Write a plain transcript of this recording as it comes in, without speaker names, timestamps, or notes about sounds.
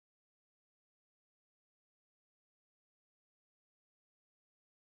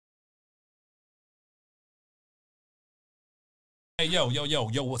Hey, yo,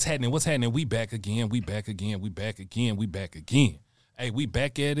 what's happening? What's happening? We back again. We back again. Hey, we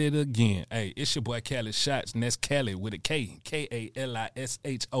back at it again. Hey, it's your boy Cali Shots, and that's Cali with a K.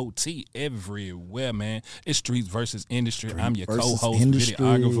 KALISHOT everywhere, man. It's Streets versus Industry. I'm your co-host,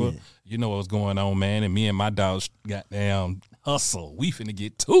 videographer. You know what's going on, man. And me and my dogs goddamn hustle. We finna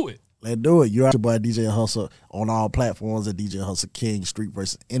get to it. Let's do it. You're your boy DJ Hustle on all platforms at DJ Hustle King, Street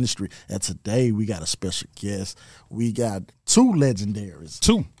versus Industry. And today we got a special guest. We got two legendaries.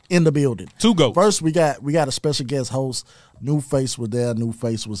 In the building. Two goats. First, we got a special guest host. New Face was there. New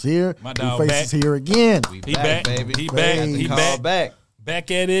Face was here. My dog New Face back. is here again. He back, baby. He back. He back. Back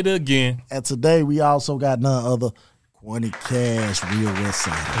at it again. And today we also got none other KWONY Cash, Real West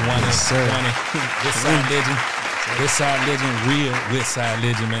Side. Yes, sir. West Side legend, real West Side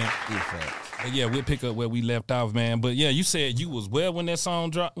legend, man. But yeah, we'll pick up where we left off, man. But yeah, you said you was where when that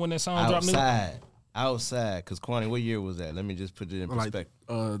song dropped. Outside, because KWONY, what year was that? Let me just put it in perspective.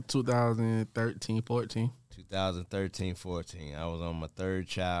 2013, 14. 2013, 14. I was on my third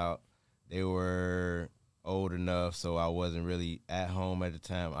child. They were old enough, so I wasn't really at home at the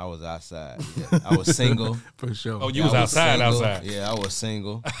time. I was outside. Yeah, I was single. For sure. Oh, you was outside. Yeah, I was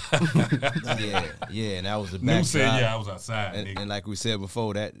single. yeah, and that was the New backdrop. said, yeah, I was outside. And like we said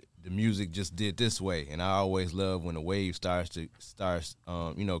before, that the music just did this way, and I always love when a wave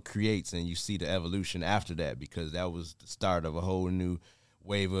creates, and you see the evolution after that, because that was the start of a whole new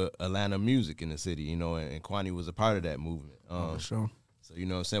wave of Atlanta music in the city, and KWONY was a part of that movement. For sure. So you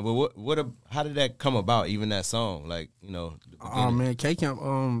know what I'm saying. Well, how did that come about? Even that song, Oh man, K Camp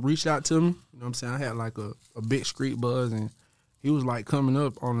reached out to me. You know what I'm saying? I had like a big street buzz, and he was like coming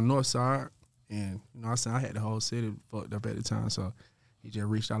up on the north side, and I said I had the whole city fucked up at the time, so he just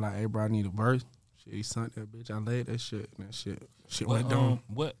reached out like, "Hey, bro, I need a verse." Shit, he sent that bitch. I laid that shit, and that shit went down.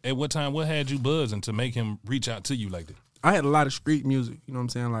 At what time? What had you buzzing to make him reach out to you like that? I had a lot of street music, you know what I'm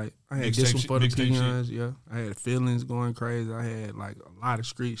saying? Like, I had this one for the peons, yeah. I had feelings going crazy. I had, like, a lot of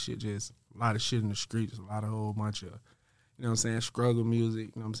street shit, just a lot of shit in the streets, a lot of whole bunch of, you know what I'm saying, struggle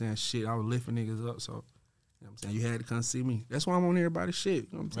music, you know what I'm saying, shit. I was lifting niggas up, so, you know what I'm saying, you had to come see me. That's why I'm on everybody's shit, you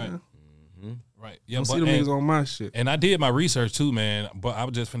know what I'm saying? Mm-hmm. Right. Yeah, don't see them niggas on my shit. And I did my research, too, man, but I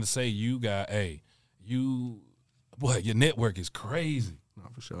was just finna say, your network is crazy. No,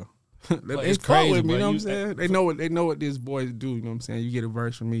 for sure. It's crazy with me, you know what I'm saying? They know what these boys do, you know what I'm saying? You get a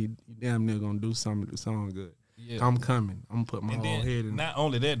verse from me, you damn near gonna do something to sound good. Yeah. I'm coming. I'm gonna put my whole head in. Not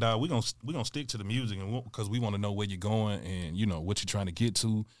only that, dog, we gonna stick to the music, and because we want to know where you're going and what you're trying to get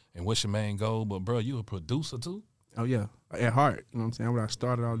to and what's your main goal. But bro, you a producer too? Oh yeah, at heart. You know what I'm saying? What I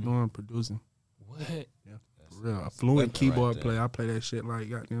started out doing, producing. What? Yeah, for real. A fluent keyboard player. I play that shit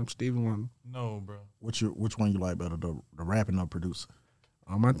like goddamn Stevie Wonder. No, bro. Which one you like better, the rapping or producer?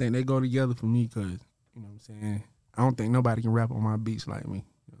 I think they go together for me because, you know what I'm saying, I don't think nobody can rap on my beats like me. You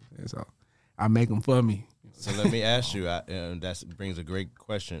know what I'm saying? So I make them for me. So let me ask you, that brings a great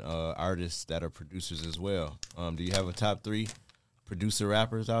question, artists that are producers as well. Do you have a top 3 producer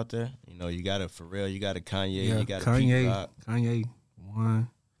rappers out there? You got a Pharrell, you got a Kanye, you got a Pete Rock. Kanye, one.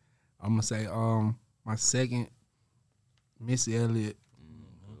 I'm going to say my second, Missy Elliott,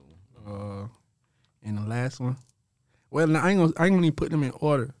 and the last one. Well, I ain't gonna even put them in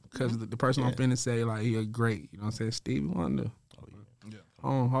order because the person I'm finna say, like, he a great, you know what I'm saying, Stevie Wonder. Oh, yeah.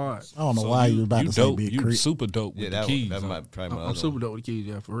 On hard. I don't know why you was about to say Big Crit. You super dope with the keys. I'm super dope with the keys,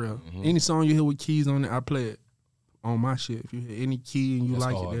 yeah, for real. Mm-hmm. Any song you hear with keys on it, I play it on my shit. If you hear any key and you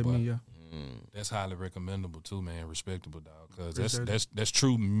like it, that mean, yeah. That's highly recommendable too, man. Respectable, dog. Because that's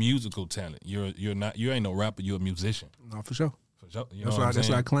true musical talent. You ain't no rapper. You're a musician. No, for sure. That's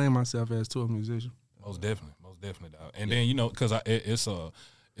why I claim myself as a musician. Most definitely, dog. And then because it's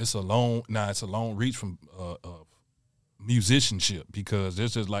a long reach from musicianship, because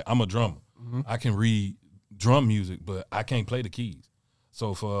it's just like I'm a drummer. Mm-hmm. I can read drum music, but I can't play the keys.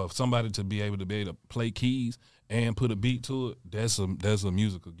 So for somebody to be able to play keys and put a beat to it, that's a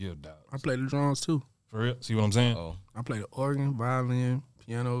musical gift, dog. I play the drums too. For real? See what I'm saying? Oh. I play the organ, violin,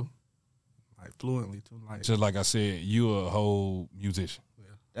 piano, like fluently too. Like just like I said, you a whole musician.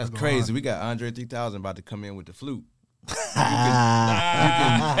 That's crazy. We got Andre 3000 about to come in with the flute. That's what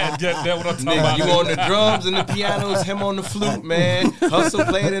I'm talking about. You on the drums and the pianos, him on the flute, man. Hustle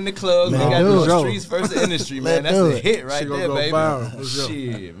playing in the clubs. They got the Streets versus Industry, man. That's a hit right there, baby.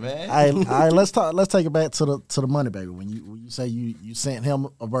 Shit, man. All right, let's take it back to the money, baby. When you say you sent him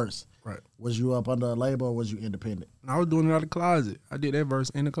a verse, right? Was you up under a label or was you independent? I was doing it out of the closet. I did that verse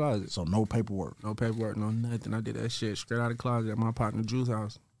in the closet. So no paperwork? No paperwork, no nothing. I did that shit straight out of the closet at my partner Juice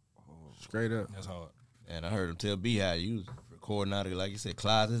house. Straight up. That's hard. And I heard him tell B how you was recording out of, like you said,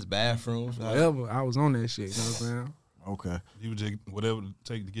 closets, bathrooms. Whatever. I was on that shit, you know what I'm saying? Okay. You would take whatever it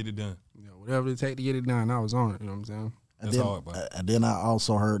take to get it done. Yeah, whatever it take to get it done, I was on it. You know what I'm saying? That's hard, bro. And then I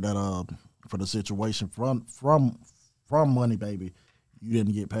also heard that for the situation from Money Baby, you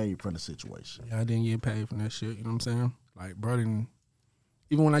didn't get paid for the situation. Yeah, I didn't get paid for that shit. You know what I'm saying? Like, bro,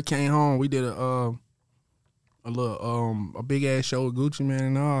 even when I came home, we did a big ass show with Gucci Man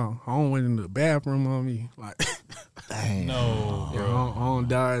and all. Home went in the bathroom on me, like. Damn. No, bro. Yeah, home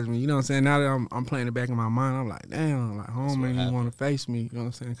dodged me. You know what I'm saying? Now that I'm playing it back in my mind, I'm like, damn, like home ain't even want to face me. You know what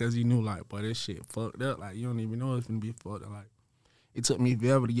I'm saying? Because he knew, like, boy, this shit fucked up. Like, you don't even know it's gonna be fucked up. Like, it took me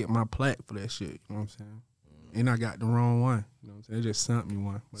forever to get my plaque for that shit. You know what I'm saying? And I got the wrong one. You know what I'm saying? It just sent me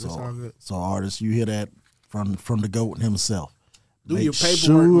one, but it's all good. So, artists, you hear that from the GOAT himself. Do Make your paperwork,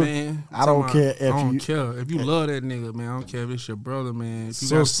 sure, man. I don't care if I don't care if you love that nigga, man. I don't care if it's your brother, man. If you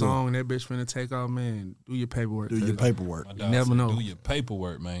got a song and that bitch finna take off, man, do your paperwork. Do your paperwork. You never know. Do your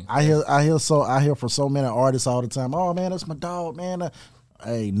paperwork, man. I hear from so many artists all the time. Oh man, that's my dog, man.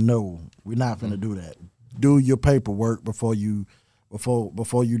 Hey, no, we're not finna do that. Do your paperwork before you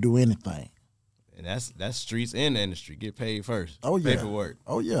do anything. And that's streets and the industry. Get paid first. Oh yeah. Paperwork.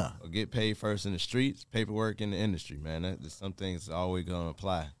 Oh yeah. Or get paid first in the streets, paperwork in the industry, man. That's some things always gonna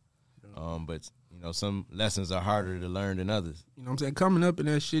apply. But you know, some lessons are harder to learn than others. You know what I'm saying? Coming up in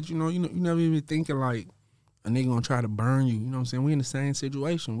that shit, you never even thinking like a nigga gonna try to burn you. You know what I'm saying? We in the same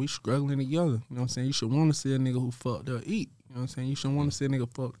situation. We struggling together. You know what I'm saying? You should want to see a nigga who fucked up eat. You know what I'm saying? You shouldn't want to see a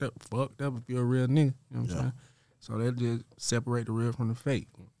nigga fucked up if you're a real nigga. You know what I'm saying? So that just separate the real from the fake.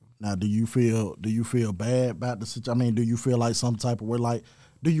 Now, do you feel bad about the situation? I mean, do you feel like some type of way? Like,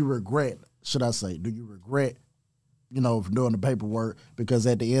 do you regret? Should I say? Do you regret? You know, for doing the paperwork, because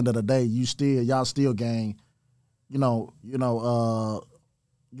at the end of the day, y'all still gain. I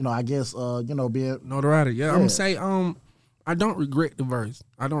guess being notoriety. Yeah, I'm gonna say I don't regret the verse.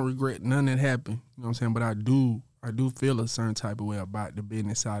 I don't regret none that happened. You know what I'm saying? But I do feel a certain type of way about the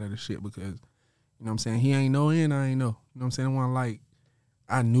business side of the shit, because you know what I'm saying, he ain't know and I ain't know. You know what I'm saying? It wasn't like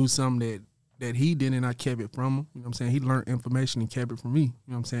I knew something that he did and I kept it from him. You know what I'm saying? He learned information and kept it from me. You know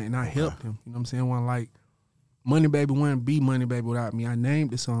what I'm saying? And I helped him. You know what I'm saying? It wasn't like Money Baby wouldn't be Money Baby without me. I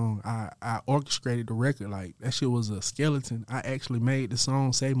named the song. I orchestrated the record. Like, that shit was a skeleton. I actually made the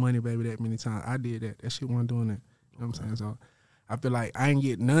song say Money Baby that many times. I did that. That shit wasn't doing that. You know what I'm saying? So I feel like I ain't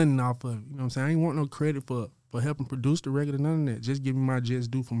get nothing off of it. You know what I'm saying? I ain't want no credit for helping produce the record or none of that. Just give me my just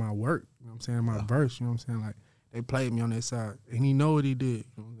due for my work. You know what I'm saying? My verse. You know what I'm saying? Like, they played me on that side. And he know what he did. You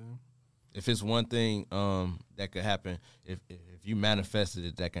know what I'm saying? If it's one thing that could happen, if you manifested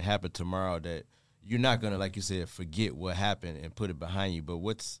it, that can happen tomorrow, that you're not gonna, like you said, forget what happened and put it behind you. But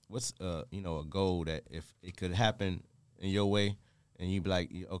what's a goal that if it could happen in your way, and you be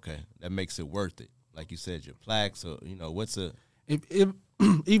like, okay, that makes it worth it. Like you said, your plaques, or what's a if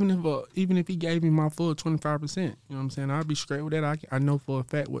even if he gave me my full 25%, you know what I'm saying, I'd be straight with that. I know for a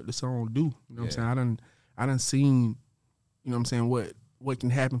fact what the song do. You know what I'm saying? I done seen, you know what I'm saying, what can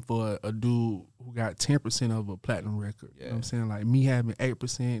happen for a dude who got 10% of a platinum record. You know what I'm saying? Like, me having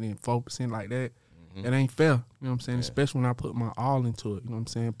 8% and 4% like that, it ain't fair. You know what I'm saying? Especially when I put my all into it. You know what I'm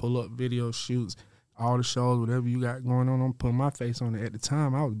saying? Pull up video shoots, all the shows, whatever you got going on, I'm putting my face on it. At the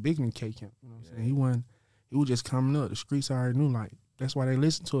time, I was bigger than K-Camp. You know what I'm saying? He was just coming up. The streets already knew, like, that's why they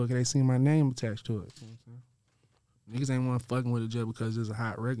listened to it, because they seen my name attached to it. You know what I'm saying? Niggas ain't want to fucking with it just because it's a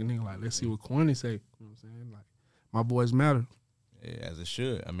hot record. Nigga, like, let's see what KWONY say. You know what I'm saying? Like, my boys matter. Yeah, as it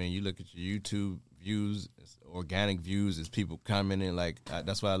should. I mean, you look at your YouTube views, it's organic views, it's people commenting. Like,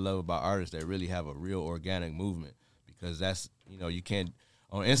 that's what I love about artists that really have a real organic movement, because that's, you can't,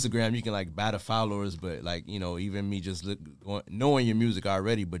 on Instagram, you can, like, buy the followers, but, like, even me just knowing your music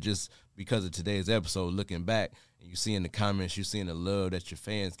already, but just because of today's episode, looking back, and you seeing the comments, you seeing the love that your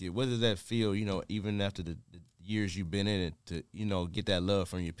fans get. What does that feel, even after the years you've been in it, to, get that love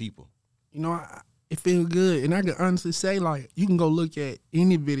from your people? It feels good. And I can honestly say, like, you can go look at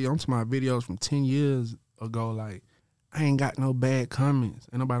any video. I'm talking about videos from 10 years ago. Like, I ain't got no bad comments.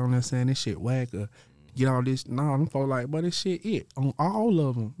 Ain't nobody on there saying this shit whack or get all this. No, them folks like, but this shit it. On all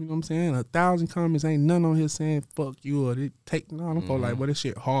of them. You know what I'm saying? 1,000 comments, ain't none on here saying fuck you or they take. No, them folks like, but this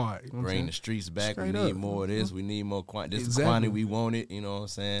shit hard. You know Bring the streets back. Straight we need up. more of this. We need more quantity. This Exactly. is quantity we wanted. You know what I'm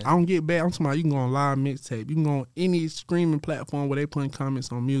saying? I don't get bad. I'm talking about you can go on live mixtape. You can go on any streaming platform where they putting comments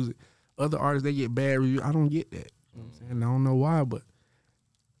on music. Other artists, they get bad reviews. I don't get that. You know what I'm saying? I don't know why, but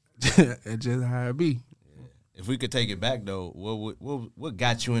it's just how it be. Yeah. If we could take it back, though, what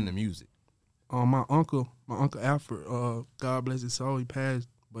got you into music? My uncle Alfred, God bless his soul, he passed,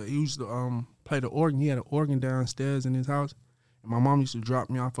 but he used to play the organ. He had an organ downstairs in his house, and my mom used to drop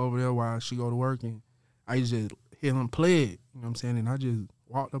me off over there while she go to work, and I used to just hear him play it. You know what I'm saying? And I just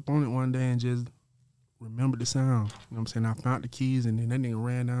walked up on it one day and just remembered the sound. You know what I'm saying? I found the keys, and then that nigga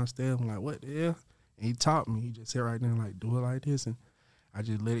ran downstairs. I'm like, what the hell? And he taught me. He just said right there, like, do it like this, and I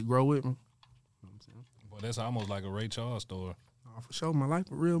just let it grow with me. You know what I'm saying? Boy, that's almost like a Ray Charles story. Oh, for sure. My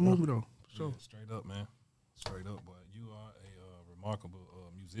life a real movie, though. For sure. Yeah, straight up, man. Straight up, boy. You are a remarkable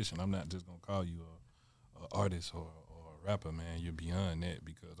musician. I'm not just going to call you a artist or a rapper, man. You're beyond that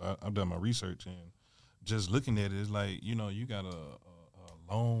because I've done my research and just looking at it, it's like, you know, you got a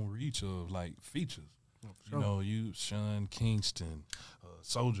long reach of, like, features. Oh, sure. You know, you Sean Kingston,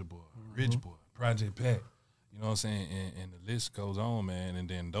 Soulja Boy, Rich Boy, Project Pat. You know what I'm saying? And the list goes on, man. And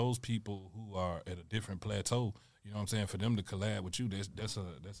then those people who are at a different plateau, you know what I'm saying, for them to collab with you, that's say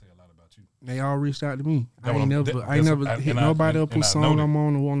a lot about you. They all reached out to me. I ain't never hit nobody up on song I'm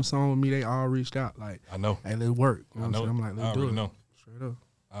on who want a song with me. They all reached out. Like, I know. Hey, let's work. You know I know. I'm like, let's do it. Know. Straight up.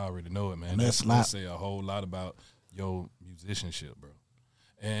 I already know it, man. And that's that say a whole lot about your musicianship, bro.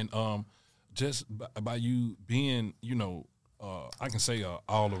 And just by you being, you know, I can say a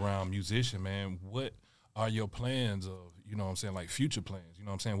all-around musician, man, what are your plans of, you know what I'm saying, like future plans? You know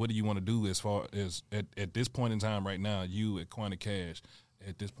what I'm saying? What do you want to do as far as at this point in time right now, you at KWONY Cash,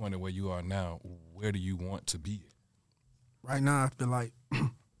 at this point of where you are now, where do you want to be? Right now, I feel like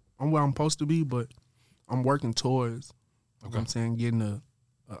I'm where I'm supposed to be, but I'm working towards, you know what I'm saying, getting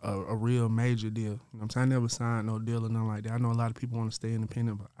a real major deal. You know what I'm saying? I never signed no deal or nothing like that. I know a lot of people want to stay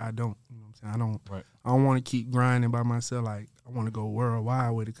independent, but I don't. You know what I'm saying? I don't want to keep grinding by myself. Like, I want to go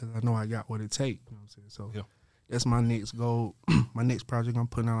worldwide with it because I know I got what it takes. You know what I'm saying? So that's my next goal. My next project I'm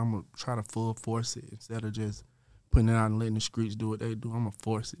putting out, I'm going to try to full force it instead of just putting it out and letting the streets do what they do. I'm going to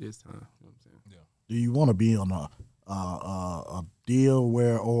force it this time. You know what I'm saying? Yeah. Do you want to be on a deal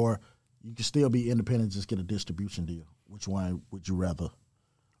where, or you can still be independent, just get a distribution deal? Which one would you rather?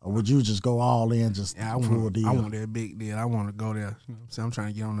 Or would you just go all in, just full deal? I want that big deal. I want to go there. You know what I'm saying? I'm trying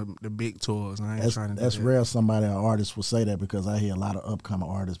to get on the big tours. I ain't trying to do that's that. rare somebody, an artist, will say that, because I hear a lot of upcoming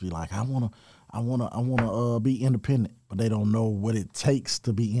artists be like, I wanna be independent, but they don't know what it takes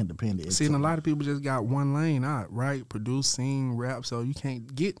to be independent. See, and a lot of people just got one lane out, right? Produce, sing, rap, so you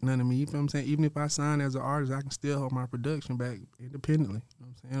can't get none of me. You feel what I'm saying? Even if I sign as an artist, I can still hold my production back independently. You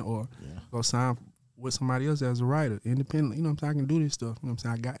know what I'm saying? Or go sign with somebody else as a writer, independently. You know what I'm saying? I can do this stuff. You know what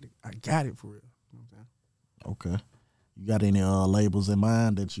I'm saying? I got it for real. You know what I'm saying? Okay. You got any labels in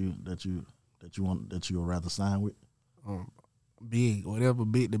mind that you would rather sign with? Big, whatever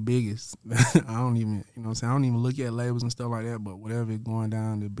the biggest. I don't even, you know what I'm saying? I don't even look at labels and stuff like that, but whatever is going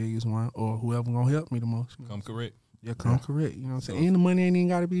down, the biggest one, or whoever gonna help me the most. You know Come correct. Yeah, come correct. You know what I'm saying? And the money ain't even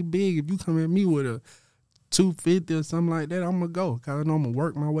gotta be big. If you come at me with a 250 or something like that, I'm gonna go. Cause I know I'm gonna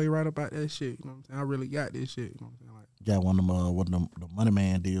work my way right up out that shit. You know what I'm saying? I really got this shit. You know what I'm saying? Like, got one of them the money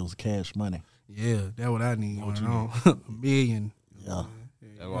man deals, Cash Money. yeah, that's what I need. What you need? $1 million. Yeah.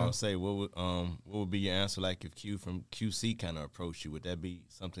 That's what I would say. What would be your answer, like, if Q from QC kind of approached you? Would that be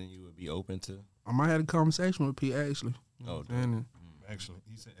something you would be open to? I might have a conversation with P actually. You know what I'm saying? Actually,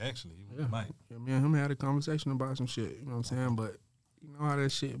 he said actually. He might. Yeah, me and him had a conversation about some shit. You know what I'm saying? But you know how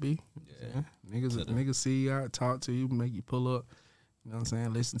that shit be. Yeah. Niggas see you out, talk to you, make you pull up. You know what I'm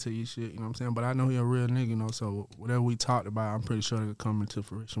saying? Listen to your shit. You know what I'm saying? But I know he a real nigga, you know. So whatever we talked about, I'm pretty sure it'll come into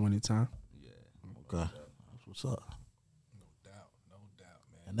fruition when it's time. Yeah. Okay. That's what's up. No doubt,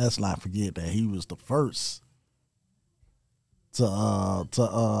 man. And let's not forget that he was the first to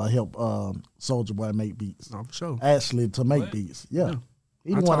help Soulja Boy make beats. No, for sure. Actually, to make What? beats. Yeah. Yeah.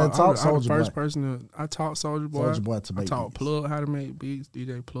 He the one that taught I'm the Soulja first Boy. person I taught Soulja Boy. Soulja Boy to make I taught beats. Plug how to make beats,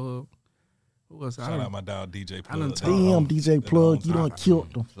 DJ Plug. Who was Shout out my dog DJ I done Plug. taught- Damn, DJ Plug, you done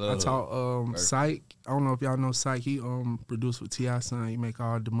killed them. I taught Psych. I don't know if y'all know Psych. He produced with T.I. Son. He make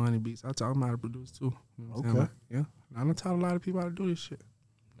all the money beats. I taught him how to produce too. You know what I'm saying? Okay. Like, yeah. I done taught a lot of people how to do this shit.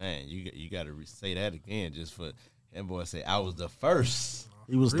 Man, you got to say that again, just for that boy say I was the first.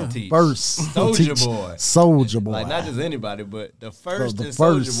 He was the Teach. first to Soulja teach Boy. Soulja Boy. Like, not just anybody, but the first The in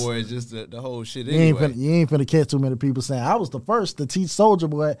first. Soulja Boy is just the whole shit You ain't anyway. you ain't finna catch too many people saying I was the first to teach Soulja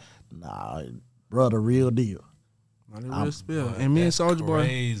Boy. Nah, brother, real deal. Not a real spill. And me and Soulja Boy.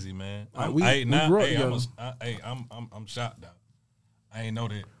 Crazy, man. Like, we grew up together. I'm shocked though. I ain't know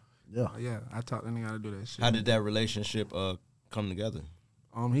that. Yeah. Yeah, I taught that nigga how to do that shit. How did that relationship come together?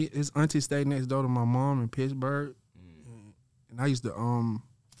 His auntie stayed next door to my mom in Pittsburgh, and I used to go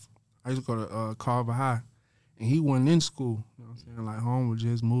to Carver High, and he wasn't in school. You know what I'm saying? Like, home was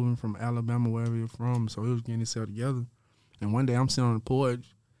just moving from Alabama, wherever you're from, so he was getting himself together. And one day I'm sitting on the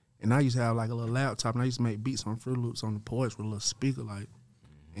porch, and I used to have like a little laptop, and I used to make beats on Fruit Loops on the porch with a little speaker, like.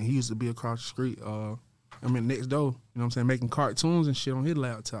 And he used to be across the street. Next door. You know what I'm saying? Making cartoons and shit on his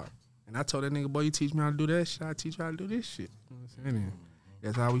laptop. And I told that nigga, boy, you teach me how to do that shit, I teach you how to do this shit. You know what I'm saying? And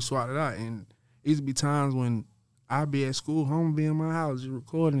that's how we swapped it out. And used to be times when I be at school, home be in my house just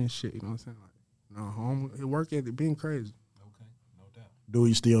recording and shit. You know what I'm saying? Like, no, home, it work ethic being crazy. Okay, no doubt. Do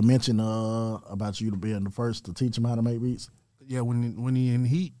he still mention about you to being the first to teach him how to make beats? Yeah, when he in the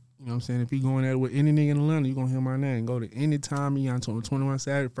heat, you know what I'm saying? If he going at it with any nigga in Atlanta, you gonna hear my name. Go to any time he on 21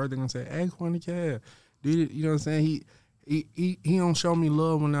 Saturday, first thing gonna say, hey, KWONY Cab. Did it, you know what I'm saying? He don't show me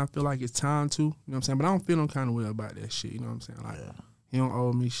love when I feel like it's time to, you know what I'm saying? But I don't feel no kind of way about that shit, you know what I'm saying? Like, he don't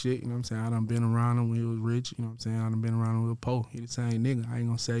owe me shit, you know what I'm saying? I done been around him when he was rich, you know what I'm saying? I done been around him when he was poor. He the same nigga. I ain't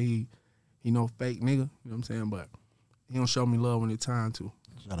gonna say he no fake nigga, you know what I'm saying? But he don't show me love when it's time to.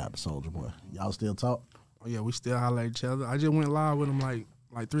 Shout out to Soulja Boy. Y'all still talk? Oh yeah, we still holler at each other. I just went live with him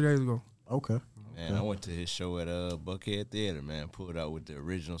like 3 days ago. Okay. Man, I went to his show at Buckhead Theater, man. Pulled out with the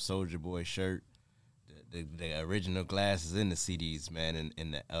original Soulja Boy shirt, the original glasses and the CDs, man,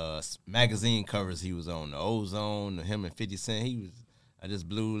 and the magazine covers he was on, the Ozone, him and 50 Cent. I just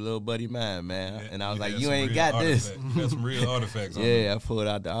blew little buddy mind, man. Yeah, and I was like, you ain't got this. You got some real artifacts on Yeah, I pulled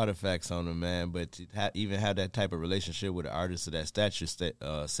out the artifacts on him, man. But to even have that type of relationship with an artist of that stature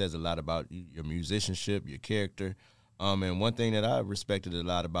says a lot about your musicianship, your character. And one thing that I respected a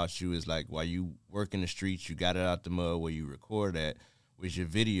lot about you is, like, while you work in the streets, you got it out the mud where you record at, was your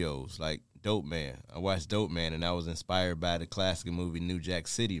videos, like Dope Man. I watched Dope Man, and I was inspired by the classic movie New Jack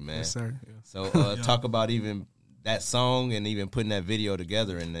City, man. Yes, sir. Yeah. So talk about even that song and even putting that video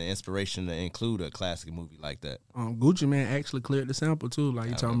together and the inspiration to include a classic movie like that. Gucci Man actually cleared the sample too. Like,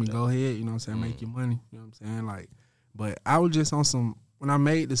 he told me, go ahead, you know what I'm saying, make your money. You know what I'm saying? Like, but I was just on some, when I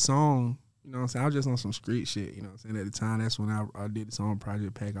made the song, you know what I'm saying, I was just on some street shit, you know what I'm saying? At the time, that's when I did the song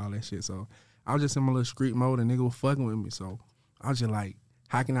Project Pack, all that shit. So I was just in my little street mode and nigga was fucking with me. So I was just like,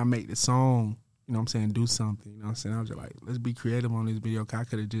 how can I make the song, you know what I'm saying, do something? You know what I'm saying? I was just like, let's be creative on this video. I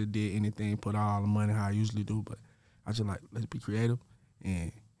could have just did anything, put all the money how I usually do, but I was just like, let's be creative.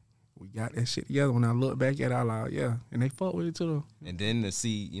 And we got that shit together. When I look back at it, I like, yeah. And they fuck with it too. And then to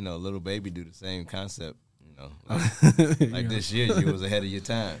see, Lil Baby do the same concept, like this year, you was ahead of your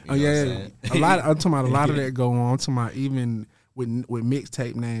time. You know what I'm saying? I'm talking about a lot of that go on. I'm talking about even with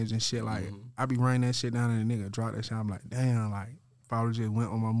mixtape names and shit. Like, I be writing that shit down and the nigga drop that shit. I'm like, damn, like, if I would just went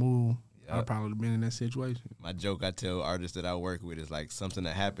on my move, I'd probably have been in that situation. My joke I tell artists that I work with is like, something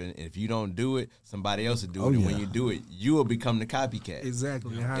that happened, if you don't do it, somebody else will do it. And when you do it, you will become the copycat.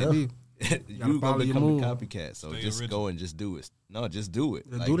 Exactly. How it be. You gonna become the copycat. So just go and just do it. No, just do it.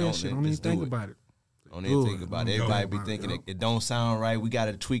 Like, do that shit. Don't even think about it. Don't even think about it. Everybody be thinking it don't sound right. We got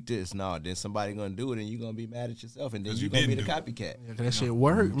to tweak this. No, then somebody gonna do it, and you gonna be mad at yourself, and then you gonna be the copycat. Yeah, that shit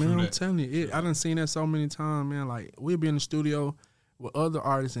work, man. I'm telling you, I done seen that so many times, man. Like, we'll be in the studio with other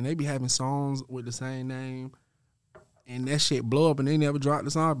artists, and they be having songs with the same name, and that shit blow up, and they never drop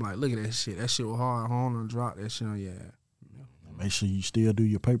the song. I'm like, look at that shit. That shit was hard. Hold on, drop that shit. Make sure you still do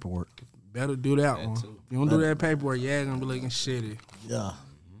your paperwork. Better do that one. If you don't do that paperwork, gonna be looking shitty. Yeah.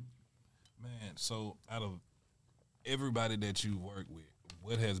 So out of everybody that you work with,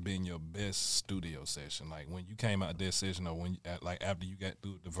 what has been your best studio session? Like, when you came out that session, or when like after you got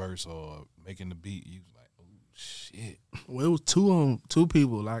through the verse or making the beat, you was like, oh shit. Well, it was two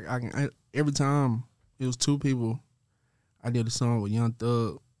people. Like, every time it was two people. I did a song with Young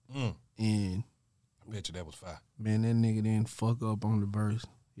Thug, and I bet you that was fire. Man, that nigga didn't fuck up on the verse.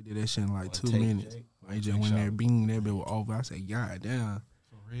 He did that shit in like 2 minutes. Like, he just went there, bing, that bit was over. I said, God damn.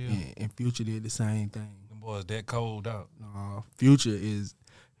 Real. And Future did the same thing. Them boys that cold out. Future is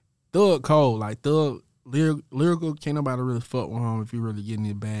Thug cold. Like, Thug lyrical, can't nobody really fuck with him if you really getting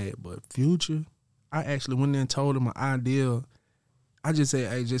it bad. But Future, I actually went there and told him an idea. I just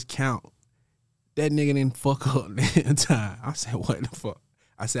said, hey, just count. That nigga didn't fuck up that time. I said, what the fuck?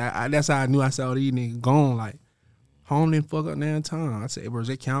 I said, that's how I knew. I saw these niggas gone. Like, Home didn't fuck up that time. I said, bro,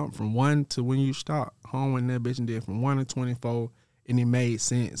 they count from 1 to when you stop. Home went that bitch and did from 1 to 24. And it made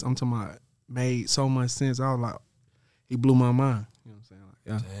sense. I'm talking about made so much sense. I was like, he blew my mind. You know what I'm saying? Like,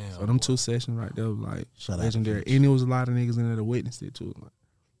 yeah. Damn, so them 2 sessions right there was like legendary. And there was a lot of niggas in there that witnessed it too.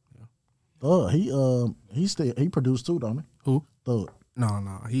 Like, he produced too, don't he? Who? Thug.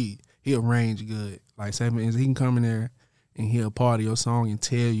 No. He arranged good. Like, he can come in there and he'll party your song and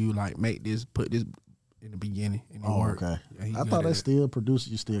tell you, like, put this in the beginning. And okay. Yeah, I thought they still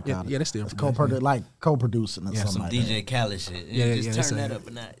producing. You still kind of. Yeah, they still co-producing or something like DJ Khaled shit. Yeah, just turn that up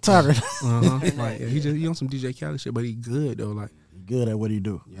a notch. Turn it. Like, he on some DJ Khaled shit, but he good though. Like, good at what he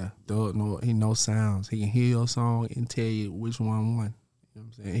do. Yeah, he knows sounds. He can hear your song and tell you which one won. You know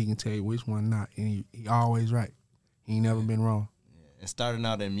what I'm saying? He can tell you which one not, and he always right. He ain't never been wrong. And starting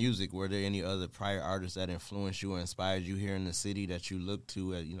out in music, were there any other prior artists that influenced you or inspired you here in the city that you look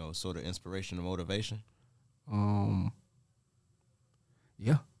to as, sort of inspiration and motivation?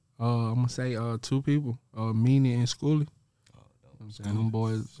 Yeah. I'm gonna say 2 people, Meanie and Schoolie. I'm saying them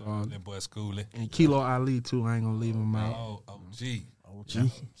boys. That boy Schoolie. And Kilo Ali too. I ain't gonna leave him out. OG.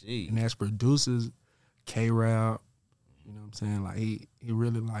 And as producers, K-Rap, you know what I'm saying? Like he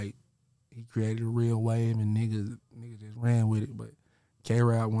really like he created a real wave and niggas just ran with it. But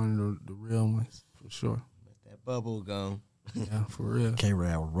K-Rap one of the real ones for sure. That bubble gum. Yeah, for real.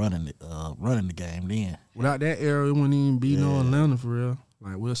 K-Rap was running the game then. Without that era, it wouldn't even be no Atlanta for real.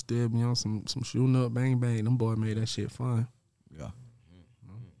 Like we'll still be on some shooting up, bang bang. Them boys made that shit fun. Yeah.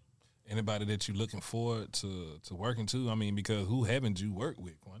 Anybody that you looking forward to working to? I mean, because who haven't you worked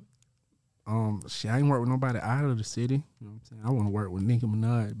with, Kwon? Shit, I ain't worked with nobody out of the city. You know what I'm saying? I want to work with Nicki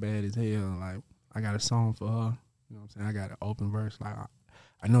Minaj, bad as hell. Like I got a song for her. You know what I'm saying? I got an open verse. Like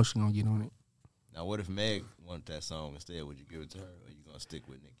I know she gonna get on it. Now, what if Meg wanted that song instead? Would you give it to her, or you gonna stick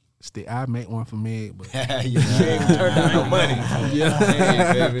with Nicki? I make one for Meg, but you ain't turned down no money. Yeah,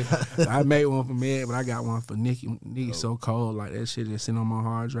 hey, baby. I made one for Meg, but I got one for Nicki. Nicki's so cold, like that shit just sitting on my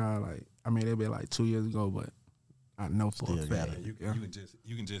hard drive. Like I mean, that be like 2 years ago, but I know for a fact.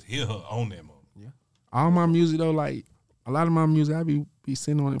 You can just hear her on that moment. Yeah, all my music though, like a lot of my music, I be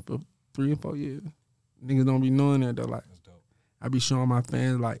sitting on it for 3 or 4 years. Niggas don't be knowing that though. Like I be showing my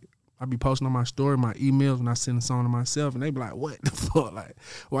fans, like I be posting on my story, my emails when I send a song to myself, and they be like, "What the fuck? Like,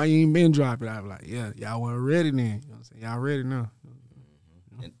 why you ain't been dropping?" I be like, "Yeah, y'all weren't ready then. You know what I'm saying? Y'all ready now."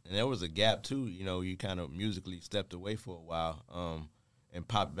 And there was a gap too. You know, you kind of musically stepped away for a while, and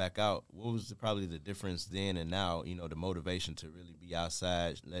popped back out. What was probably the difference then and now? You know, the motivation to really be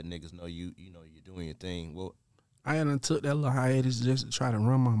outside, letting niggas know you know you're doing your thing. Well, I had took that little hiatus just to try to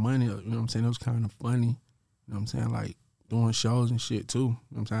run my money up. You know what I'm saying? It was kind of funny. You know what I'm saying? Like doing shows and shit too. You know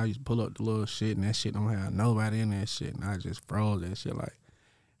what I'm saying? I used to pull up the little shit and that shit don't have nobody in that shit. And I just froze that shit. Like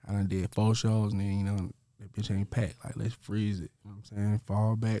I done did 4 shows and then, you know, that bitch ain't packed. Like let's freeze it. You know what I'm saying?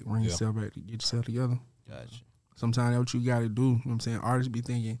 Fall back, bring yourself back to get yourself together. Gotcha. Sometimes that's what you gotta do. You know what I'm saying? Artists be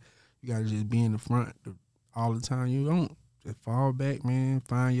thinking you gotta just be in the front all the time. You don't. Just fall back, man.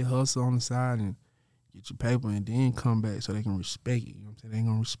 Find your hustle on the side and get your paper and then come back so they can respect you. You know what I'm saying? They ain't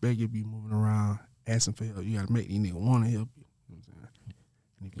gonna respect you if you moving around asking for help. You gotta make these niggas wanna help you. You know what I'm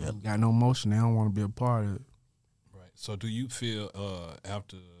saying? And if you got no motion, they don't wanna be a part of it. Right. So do you feel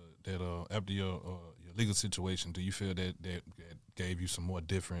after your legal situation, do you feel that gave you some more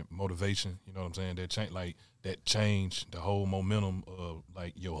different motivation? You know what I'm saying? That changed the whole momentum of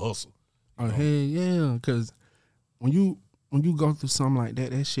like your hustle. Oh hell yeah, because when you go through something like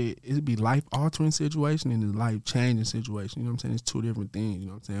that shit, it'd be life altering situation and it's life changing situation. You know what I'm saying? It's 2 different things. You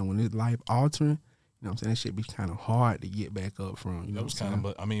know what I'm saying? When it's life altering, you know what I'm saying, that shit be kind of hard to get back up from. You know what I'm saying?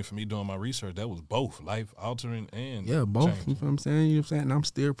 But I mean, for me doing my research, that was both life altering and both. changing. You know what I'm saying? You know what I'm saying? And I'm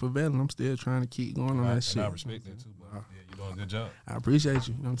still prevailing. I'm still trying to keep going on that shit. And I respect that too. But yeah, you're doing a good job. I appreciate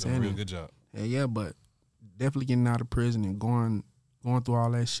you. You know what I'm saying? Doing a real good job. Yeah, but definitely getting out of prison and going through all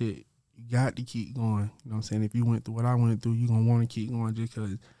that shit. You got to keep going. You know what I'm saying? If you went through what I went through, you going to want to keep going just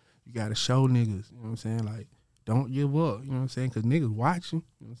because you got to show niggas. You know what I'm saying? Like, don't give up. You know what I'm saying? Because niggas watching.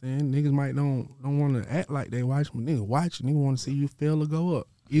 You know what I'm saying? Niggas might don't want to act like they watching, but niggas watching. Niggas want to see you fail or go up.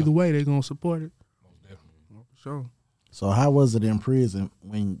 Either way, they going to support it. Most definitely. For sure. So how was it in prison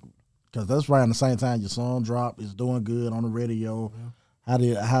because that's right in the same time your song dropped, it's doing good on the radio.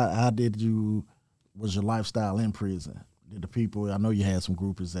 Yeah. Was your lifestyle in prison? Did the people, I know you had some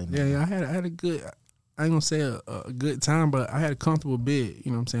groupies in there. Yeah, I had a good, I ain't gonna say a good time, but I had a comfortable bed.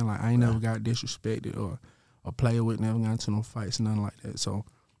 You know what I'm saying? Like I ain't never got disrespected or played with, never got into no fights, nothing like that. So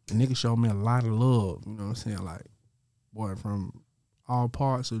the nigga showed me a lot of love. You know what I'm saying? Like, boy, from all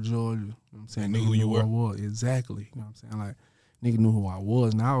parts of Georgia. You know what I'm saying? They knew who you were. I was. Exactly. You know what I'm saying? Like, nigga knew who I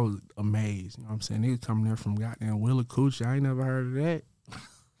was, and I was amazed. You know what I'm saying? Nigga coming there from goddamn Willacoochee. I ain't never heard of that.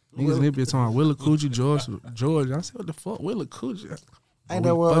 Niggas in there talking Willacoochee, Georgia. I said, what the fuck, Willacoochee? Ain't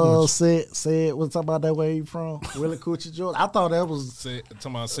that what said was talking about that way you from? Willacoochee, Georgia. I thought that was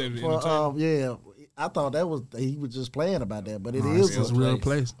talking about Saturday yeah. I thought that was he was just playing about that, but it's a real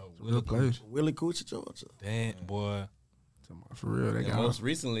place. Real place. Willacoochee, Georgia. Damn, boy. For real, they got most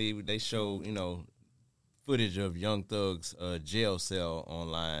recently they showed footage of Young Thug's jail cell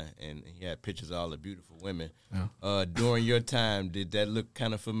online, and he had pictures of all the beautiful women. Yeah. During your time, did that look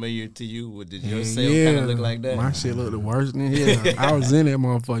kind of familiar to you? Or did your cell kind of look like that? My shit looked the worst than his. I was in that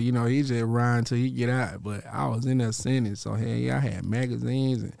motherfucker. He just riding until he get out, but I was in there seeing it. So hell yeah, I had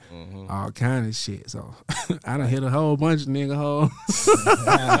magazines and all kind of shit. So I done hit a whole bunch of nigga hoes.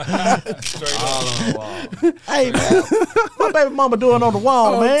 Straight all on the wall. Hey man, what baby mama doing on the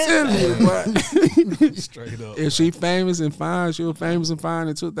wall, man? Straight up. If she famous and fine, she was famous and fine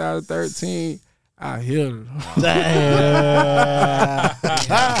in 2013. I hear it. Damn.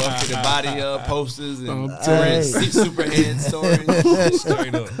 The body posters and Superhead stories.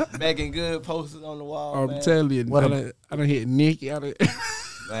 Straight up. Megan Good posters on the wall. I'm telling you, I done hit Nikki out of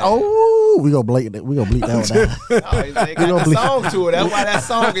Oh, we gonna bleep that. We gonna bleep that one out. They got the song to it. That's why that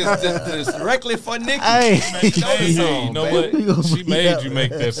song is just directly for Nikki. Hey, you know what? She made you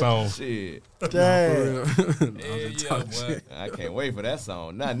make that song. Shit. Damn. I can't wait for that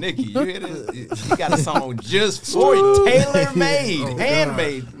song. Now, Nikki, you hear this? You got a song just for you, tailor-made,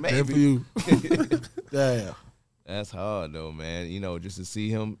 handmade, made for you. Damn. That's hard though, man. You know, just to see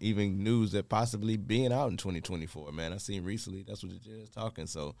him, even news that possibly being out in 2024, man. I seen recently. That's what the judge talking.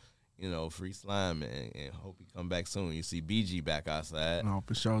 So, you know, free Slime, man, and hope he come back soon. You see BG back outside. No,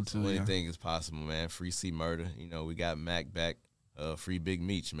 for sure too. Anything is possible, man. Free C Murder. You know, we got Mac back. Free Big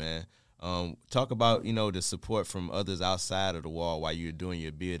Meech, man. Talk about, you know, the support from others outside of the wall while you're doing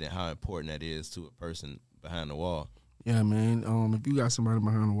your bid and how important that is to a person behind the wall. Yeah, man. If you got somebody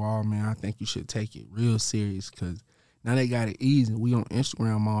behind the wall, man, I think you should take it real serious because now they got it easy. We on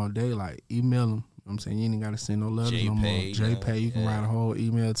Instagram all day. Like, email them. You know what I'm saying? You ain't got to send no letters no more. JPay, you can write a whole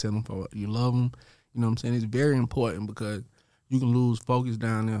email, tell them you love them. You know what I'm saying? It's very important because you can lose focus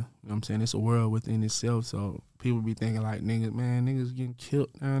down there. You know what I'm saying? It's a world within itself. So people be thinking like, niggas getting killed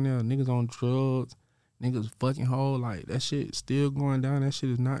down there. Niggas on drugs. Niggas fucking whole. Like, that shit still going down. That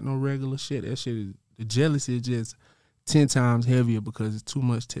shit is not no regular shit. That shit is, the jealousy is just 10 times heavier because it's too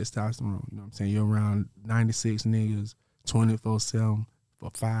much testosterone. You know what I'm saying? You're around 96 niggas 24/7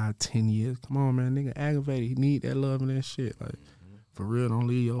 for 5-10 years. Come on, man. Nigga aggravated. He need that love and that shit. Like, for real, don't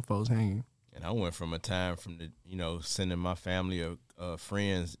leave your folks hanging. And I went from a time from the, you know, sending my family or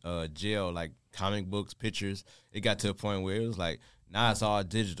friends jail, like comic books, pictures. It got to a point where it was like, now it's all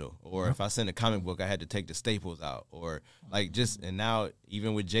digital. Or if I send a comic book, I had to take the staples out. Or like just, and now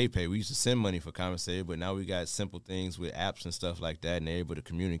even with JPay, we used to send money for commissary, but now we got simple things with apps and stuff like that, and they're able to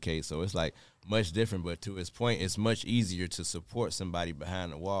communicate. So it's like much different. But to his point, it's much easier to support somebody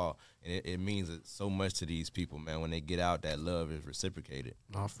behind the wall. And it means so much to these people, man. When they get out, that love is reciprocated.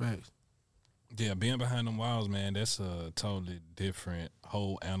 No facts. Yeah, being behind them walls, man, that's a totally different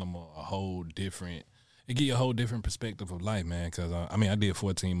whole animal, a whole different. It give you a whole different perspective of life, man. Because I mean, I did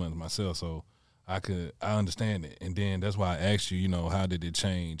 14 months myself, so I understand it. And then that's why I asked you, you know, how did it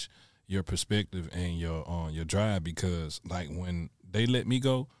change your perspective and your drive? Because like when they let me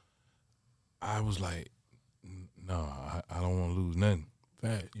go, I was like, no, I don't want to lose nothing.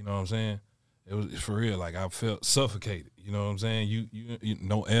 Fact. You know what I'm saying? It's for real. Like I felt suffocated. You know what I'm saying? You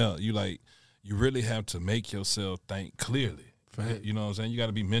no air. You really have to make yourself think clearly. Fact. You know what I'm saying? You got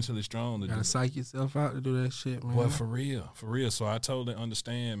to be mentally strong. You got to psych yourself out to do that shit, man. Well, for real. So I totally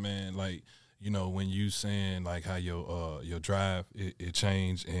understand, man. Like, you know, when you saying like how your drive it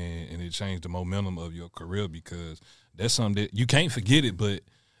changed and it changed the momentum of your career because that's something that you can't forget it. But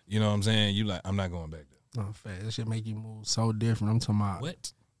you know what I'm saying? You like, I'm not going back there. No, fact. That shit make you move so different. I'm talking about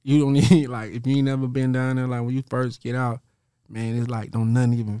what you don't need. Like if you ain't never been down there, like when you first get out. Man, it's like don't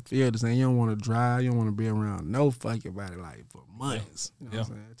nothing even feel the same. You don't want to drive. You don't want to be around no fucking body like for months. You know what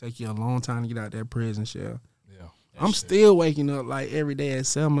I'm saying? It take you a long time to get out that prison shell. Yeah. I'm still waking up like every day at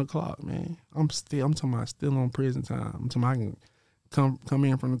 7 o'clock, man. I'm talking about still on prison time. I'm talking about I can come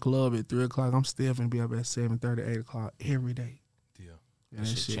in from the club at 3 o'clock. I'm still gonna be up at 7:30, 8 o'clock every day. Yeah. That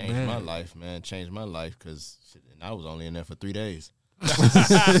shit changed bad. my life, man. Changed my life because I was only in there for 3 days.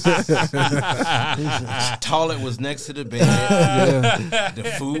 Toilet was next to the bed. Yeah. The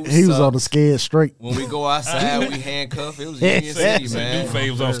food. He was on the scared straight. When we go outside, we handcuff. It was Union City, man. Duface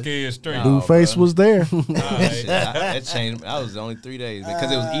was on scared straight. Duface was there. That changed. I was only 3 days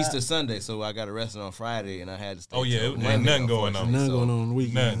because it was Easter Sunday, so I got arrested on Friday and I had to stay. Oh yeah, ain't nothing going on. Nothing going on the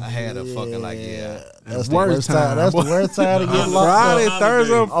weekend. I had a fucking That's the worst time. That's the worst time to get locked Friday, up.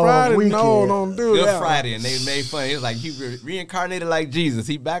 Thursday, Friday. No, don't do Good that. Friday, and they made fun. It was like he reincarnated like Jesus.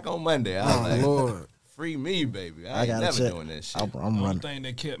 He back on Monday. I was like, Lord. Free me, baby. I ain't never doing that shit. I'm The running. only thing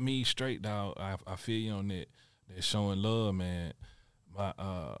that kept me straight, dog, I feel you on that showing love, man. My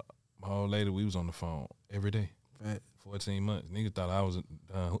old lady, we was on the phone every day. 14 months. Niggas thought I was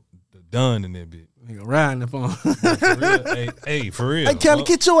done in that bitch. Nigga riding the phone. For real. Hey, for real. Hey, Kelly,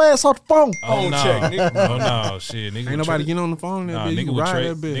 get your ass off the phone. Oh, no. check, nigga. Oh, no, shit. Nigga Ain't nobody getting on the phone. Nah, That bitch. You ride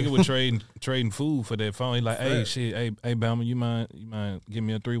that bitch. nigga was trading food for that phone. He like, hey, shit, hey, Bama, you mind give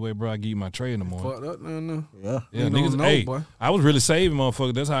me a 3-way, bro? I give you my tray in the morning. Fucked up, no. Yeah. Yeah, You don't niggas. know, Hey, boy. I was really saving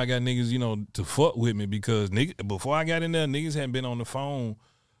motherfuckers. That's how I got niggas, you know, to fuck with me because before I got in there, niggas hadn't been on the phone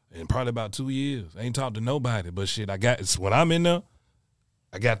in probably about 2 years. I ain't talked to nobody, but shit, when I'm in there,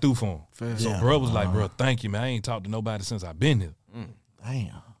 I got through for him. Fair. So bro was like, bro, thank you, man. I ain't talked to nobody since I've been here.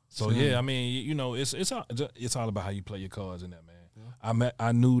 Damn. So yeah, I mean, you know, it's all about how you play your cards in that, man.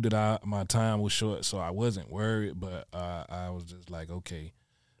 I knew that my time was short, so I wasn't worried, but I was just like, okay,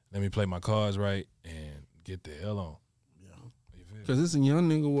 let me play my cards right and get the hell on. Because it's a young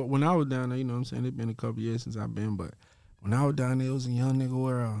nigga. When I was down there, you know what I'm saying, it's been a couple years since I've been, but when I was down there, it was a young nigga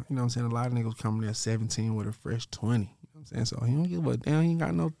world. You know what I'm saying? A lot of niggas coming there 17 with a fresh 20. You know what I'm saying? So he don't give a damn. He ain't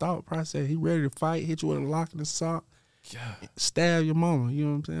got no thought process. He ready to fight, hit you with a lock and a sock, stab your mama. You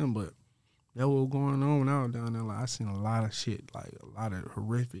know what I'm saying? But that what was going on when I was down there. Like, I seen a lot of shit, like a lot of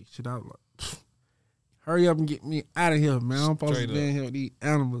horrific shit. I was like, hurry up and get me out of here, man. I'm supposed to be in here with these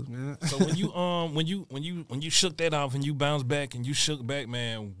animals, man. So when you shook that off and you bounced back and you shook back,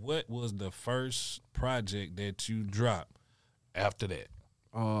 man, what was the first project that you dropped after that?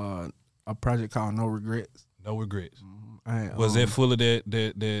 A project called No Regrets. No Regrets. Was that full of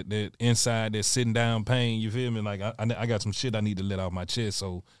that inside, that sitting down pain? You feel me? Like I got some shit I need to let off my chest,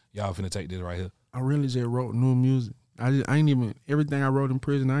 so y'all finna take this right here. I really just wrote new music. I ain't even, everything I wrote in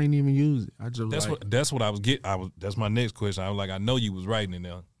prison, I ain't even use it. I just that's what I was getting. That's my next question. I was like, I know you was writing in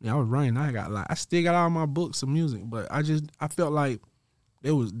there. Yeah, I was writing. I still got all my books of music, but I felt like it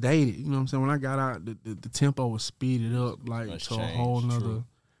was dated. You know what I'm saying? When I got out, the tempo was speeded up like to a whole nother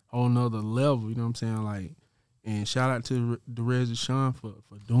level. You know what I'm saying? Like, and shout out to Derez and Sean for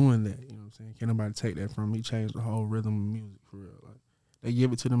doing that. You know what I'm saying? Can't nobody take that from me. He changed the whole rhythm of music for real. Like, they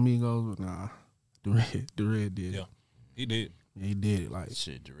give it to the Migos, but nah, Derez did. Yeah. He did. Yeah, he did it. Like,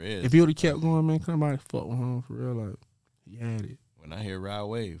 shit, Derez. If he would have kept going, man, couldn't nobody fuck with him for real. Like, he had it. When I hear Ride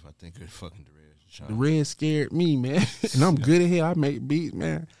Wave, I think it's fucking Derez. Derez scared me, man. And I'm good at here. I make beats,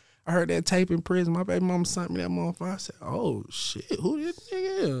 man. I heard that tape in prison. My baby mama sent me that motherfucker. I said, oh, shit, who this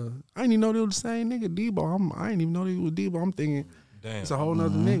nigga is? I didn't even know they was the same nigga, Debo. I didn't even know they was Debo. I'm thinking, damn, it's a whole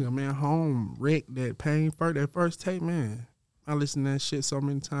nother nigga, man. Home, Wreck, that Pain, that first tape, man. I listened to that shit so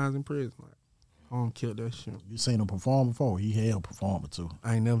many times in prison. Like, Home killed that shit. You seen him perform before? He had a performer too.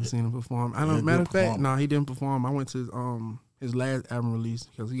 I ain't never seen him perform. Matter of fact, no, he didn't perform. I went to his last album release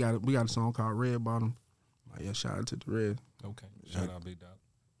because we got a song called Red Bottom. Like, yeah, shout out to the Red. Okay, shout out Big Dog.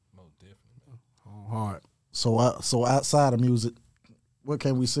 Most definitely. Hard. So outside of music, what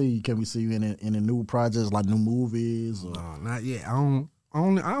can we see? Can we see you in any new projects, like new movies? Or? No, not yet. I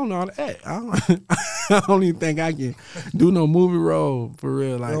don't know how to act. I don't even think I can do no movie role for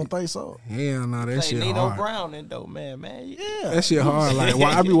real. Like, you don't think so? Hell no, that shit Nino hard. Brown and dope man. Yeah, that shit hard. Like,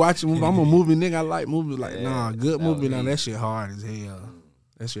 while I be watching movies, I'm a movie nigga. I like movies. Like, good movie. Now that shit hard as hell.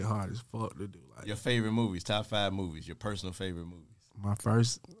 That shit hard as fuck to do. Like, your favorite movies, top 5 movies, your personal favorite movies.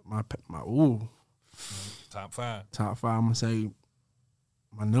 Top 5. Top 5. I'm gonna say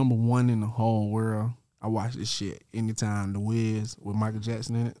my number 1 in the whole world. I watch this shit anytime. The Wiz with Michael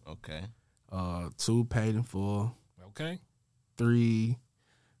Jackson in it. Okay. 2, Paid in Full. Okay. 3,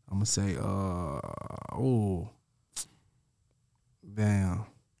 I'm gonna say damn,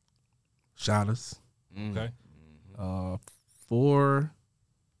 Shotters. Okay. 4,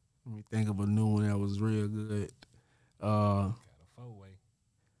 let me think of a new one that was real good. Got a 4-way.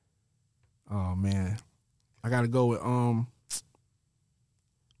 Oh man, I gotta go with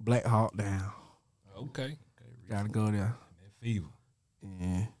Black Hawk Down. Okay. Gotta go there. That fever.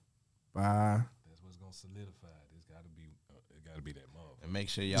 Yeah. 5. That's what's gonna solidify it. It gotta be that motherfucker. And make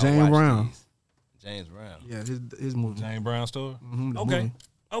sure y'all James watch Brown. these. James Brown. Yeah, his movie. James Brown story. Mm-hmm, okay. Movie.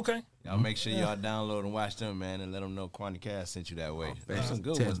 Okay. Y'all make sure y'all download and watch them, man, and let them know KWONY Cast sent you that way. There's some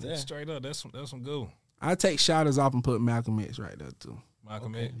good ones there. Straight up, that's some good. I take Shotters off and put Malcolm X right there too.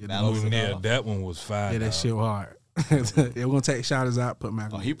 Malcolm X. Yeah, that one was fire. Yeah, that shit hard. They're gonna take Shotters out, put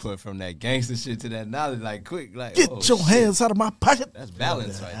Malcolm. Oh, he put from that gangster shit to that knowledge like quick, like get your hands out of my pocket. That's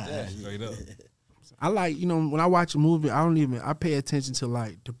balance right there. Straight up. I like, when I watch a movie, I pay attention to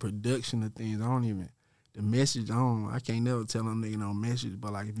like the production of things. The message, I can't never tell them nigga no message,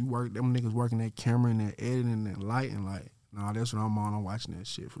 but like if you work, them niggas working that camera and that editing and that lighting, like, nah, that's what I'm on. I'm watching that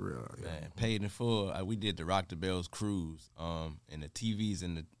shit for real. Yeah. Man, Paid in Full. We did the Rock the Bells cruise, and the TVs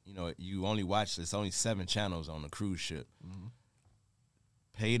and you only watch. There's only 7 channels on the cruise ship. Mm-hmm.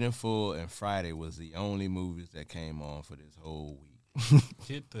 Paid in Full and Friday was the only movies that came on for this whole week.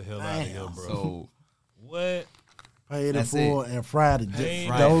 Get the hell out of here, bro. So what? Paid in Full and Friday.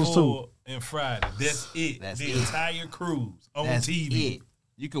 Those 2 and Friday. That's it. That's the entire cruise on TV. It.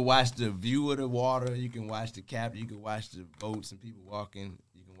 You can watch the view of the water. You can watch the captain. You can watch the boats and people walking.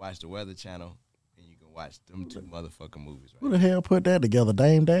 You can watch the Weather Channel, and you can watch them 2 motherfucking movies. Right? Who the hell put that together?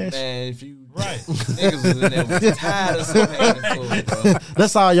 Dame Dash. Man, if you niggas was in there was tired of some Paid in Full, bro.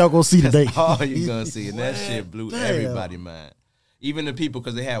 That's all y'all gonna see today. That's all you gonna see, and that shit blew everybody's mind. Even the people,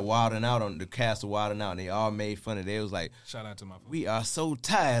 because they had Wild 'N Out on the cast of Wild 'N Out, and they all made fun of it. They was like, shout out to my phone. We are so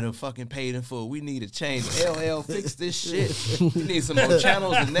tired of fucking Paid in Full. We need a change. LL, fix this shit. We need some more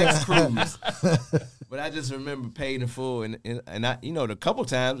channels and next cruise. But I just remember Paid in Full, and I, the couple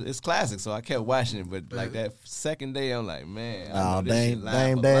times it's classic, so I kept watching it. But like that second day, I'm like, man, I know this shit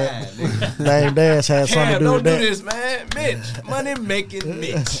live Dame Dash had something to do with that. Don't do this, man. Mitch, money making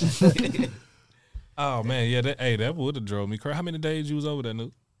Mitch. Oh man, yeah, that would have drove me crazy. How many days you was over there,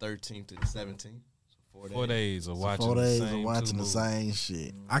 Nuke? 13th to the 17th. 4 days of watching. 4 days of watching the same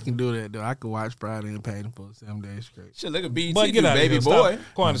shit. I can do that though. I can watch Friday and Paid in Full 7 days straight. Shit, look at BET, But get out baby here. boy.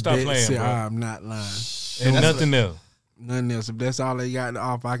 Stop playing, bro. I'm not lying. And nothing else. Nothing else. If that's all they got to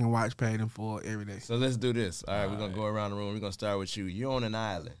offer, I can watch Paid in Full every day. So let's do this. All right, we're going to go around the room. We're going to start with you. You're on an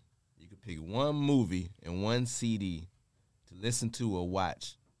island. You can pick one movie and one CD to listen to or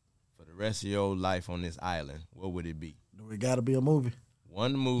watch for the rest of your life on this island. What would it be? Do it got to be a movie?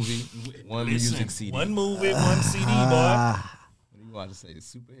 One movie, one music CD. One movie, one CD, boy. What do you want to say? The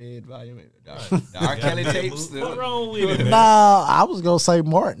Superhead volume? The R. Kelly tapes? What's wrong with it, man? Nah, I was going to say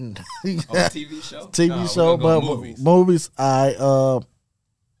Martin. TV show? TV show, but movies. I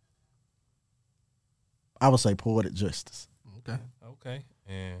would say Poetic Justice. Okay.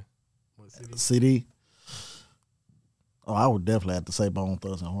 And What city? CD. Oh, I would definitely have to say Bone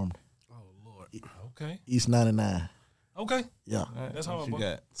Thugs and Harmony. Oh, Lord. okay. East 99. Okay. Yeah. That's how what you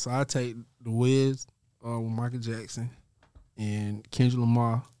got. So I take The Wiz with Michael Jackson and Kendrick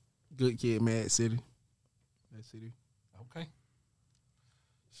Lamar, Good Kid, Mad City. That city. Okay.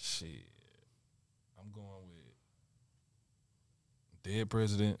 Shit. I'm going with Dead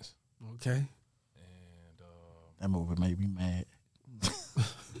Presidents. Okay. And That movie made me mad.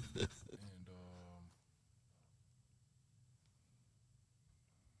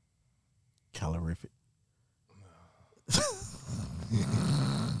 Calorific.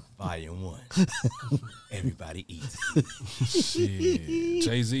 Volume 1. Everybody eats. shit.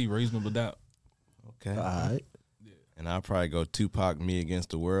 Jay-Z, Reasonable Doubt. Okay. All right. And I'll probably go Tupac, Me Against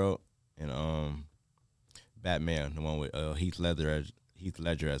the World, and Batman, the one with Heath Ledger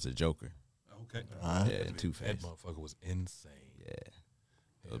as a Joker. Okay. All right. Yeah, and Two-Face. That motherfucker was insane. Yeah.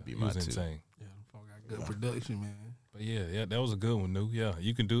 That would be He my was two. insane. Yeah, got good production, man. But yeah, that was a good one, New. Yeah,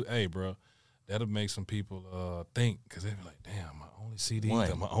 you can do. Hey, bro, that'll make some people think, because they be like, "Damn, my only CD,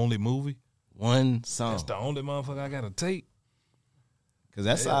 my only movie, One song. that's the only motherfucker I got to take." Because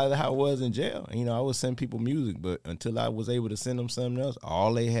that's how it was in jail. And, I would send people music, but until I was able to send them something else,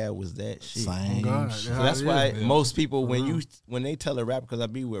 all they had was that shit. Same God, shit. So that's why most people, when they tell a rapper, because I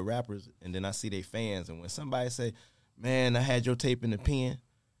be with rappers, and then I see they fans, and when somebody say, "Man, I had your tape in the pen,"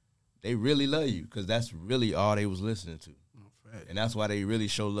 they really love you, because that's really all they was listening to. And that's why they really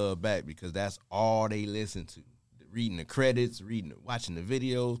show love back, because that's all they listen to. Reading the credits, watching the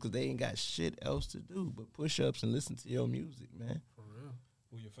videos, because they ain't got shit else to do but push-ups and listen to your music, man. For real.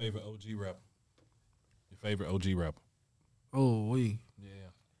 Who your favorite OG rapper? Your favorite OG rapper? Oh, Yeah.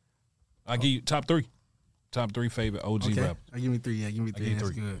 I give you top three. Top three favorite OG rapper. Give me three. Yeah, give me three.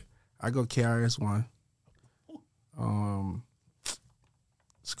 That's good. I go KRS-One.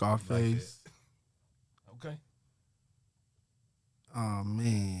 Scarface. Okay. Oh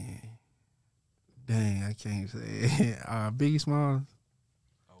man, dang, I can't say it. Biggie Smalls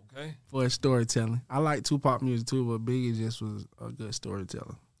Okay. for his storytelling. I like Tupac music too, but Biggie just was a good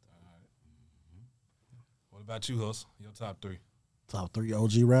storyteller. What about you, Hus? Your top three. Top 3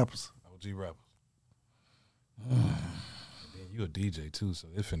 OG rappers. OG rappers. And then you a DJ too, so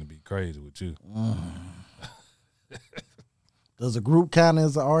it's finna be crazy with you. Does a group count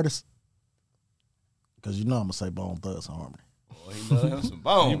as an artist? Because I'm going to say Bone Thugs and Harmony. Boy, he love him some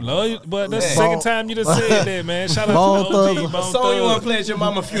Bone. You love it, but that's the second time you just said that, man. Shout out Bone to the OG. Thugs. Bone What song you want to Thugs. play at your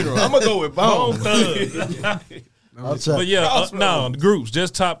mama's funeral? I'm going to go with Bone. Bone Thugs. I'll check. But yeah, no, the groups,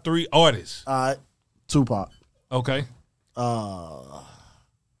 just top 3 artists. All right. Tupac. Okay.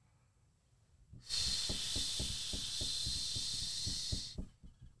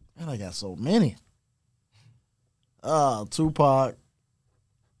 Man, I got so many. Tupac. I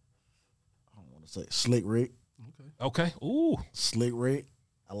don't want to say Slick Rick. Okay. Ooh. Slick Rick.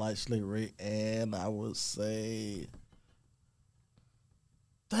 I like Slick Rick. And I would say,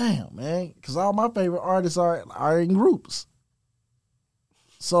 damn, man, because all my favorite artists are in groups.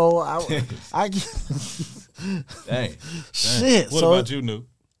 So I Dang. shit. What so about you, New?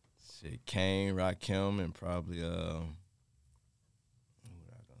 Shit, Kane, Rakim, and probably, what was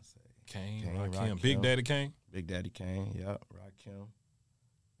I going to say? Kane, Kane, Rakim. Rakim. Big Daddy Kane. Big Daddy Kane, yep, Rakim.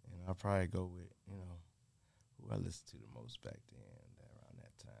 And I'll probably go with, who I listened to the most back then, around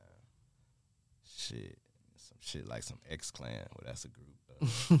that time. Shit. some shit like some X Clan. Well, that's a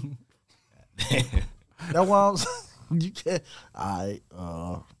group. That was you can't. All right,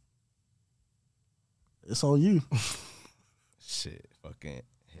 it's on you. Shit, fucking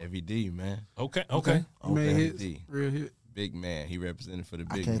Heavy D, man. Okay. Made Heavy hits, D. real hit. Big man. He represented for the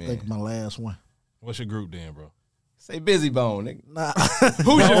I big can't man. think of my last one. What's your group then, bro? Say Busy Bone, nigga. Nah,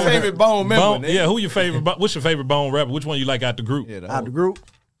 Who's your favorite Bone member, Bone, nigga? yeah, who your favorite? What's your favorite Bone rapper? Which one you like out the group? Yeah, out the group,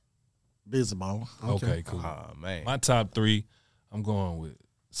 Busy Bone. Okay, cool. Oh, man. My top 3, I'm going with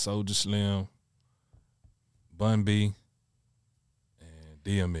Soulja Slim, Bun B, and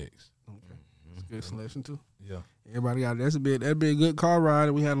DMX. It's a good selection too. Yeah. Everybody got that'd be a good car ride.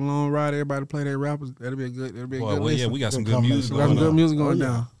 We had a long ride. Everybody play their rappers. That'd be a good. Boy, well, listen. we got some Good good music combination. We got some going good on. music going yeah.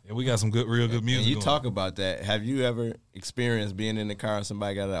 down. Yeah, we got some real good music And you going talk about that. Have you ever experienced being in the car and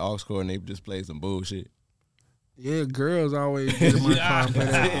somebody got an aux cord and they just play some bullshit? Yeah, girls always get in my car and play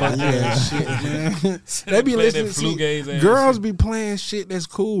that fuck Yeah. ass shit, man. They be Play that listening. Flugaze ass Girls shit. be playing shit that's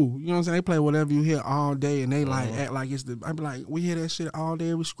cool. You know what I'm saying? They play whatever you hear all day, and they like act like it's the. I be like, we hear that shit all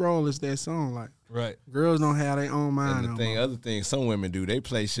day. We scroll. It's that song. Like Right. girls don't have their own mind. And the thing, other thing, some women do, they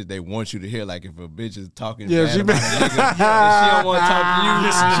play shit they want you to hear. Like if a bitch is talking Yeah, bad she about a nigga, and she don't want to talk to you.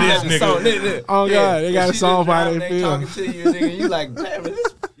 Listen to she this got the song, nigga. Oh, God, they got and a she song just about how driving, they they feel. talking to you, nigga, and you like, damn, is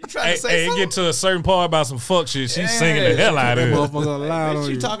this, you trying to say Hey, it something? get to a certain part about some fuck shit. She's Yeah. singing the hell out that of it. motherfucker loud Bitch, on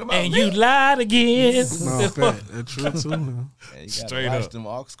she you. talking about And me. you lied again. No, fat. That's true too. Man. Man, you gotta Straight watch up. them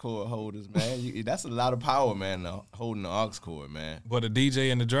aux cord holders, man. That's a lot of power, man. Holding the aux cord, man. But the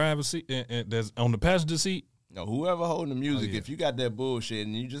DJ in the driver's seat, and that's on the passenger seat. No, whoever holding the music, Oh, yeah. if you got that bullshit,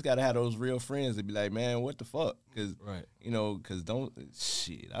 and you just gotta have those real friends that be like, man, what the fuck? Because Right. you know, because don't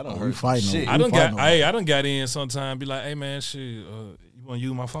shit. I don't we hurt fighting shit. over I done fighting got, over hey, I done got in sometime. Be like, hey man, shit, you want to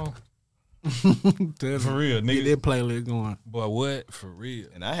use my phone? For real, Get nigga. that playlist going. Boy, what? For real.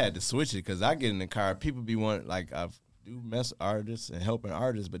 And I had to switch it because I get in the car. People be wanting, like, I do mess artists and helping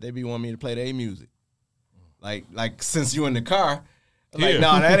artists, but they be wanting me to play their music. Like since you in the car, I'm like, Yeah.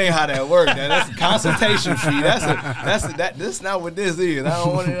 no, that ain't how that works. That's a consultation fee. That's not what this is. I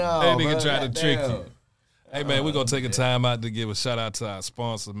don't want it all. That nigga bro. tried to trick Goddamn. you. Hey man, we're gonna take a time out to give a shout out to our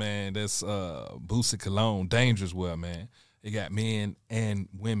sponsor, man. That's Boosie Cologne, Dangerous Wear, man. They got men and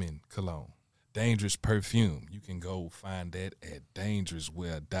women cologne. Dangerous perfume. You can go find that at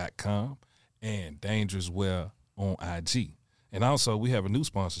dangerouswear.com and Dangerous Wear on IG. And also, we have a new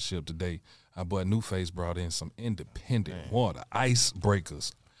sponsorship today. Our boy New Face brought in some independent water,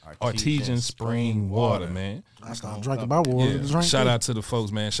 Icebreakers, Artesian Spring Water, man. I started drinking my water. Yeah. Shout out to the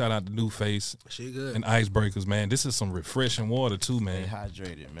folks, man. Shout out to New Face Shit good. and Icebreakers, man. This is some refreshing water too, Stay man.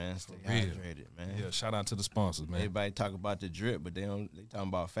 hydrated, man. Stay real. hydrated, man. Yeah, shout out to the sponsors, man. Everybody talk about the drip, but they talking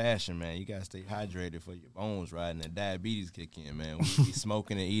about fashion, man. You gotta stay hydrated for your bones riding and diabetes kick in, man. We be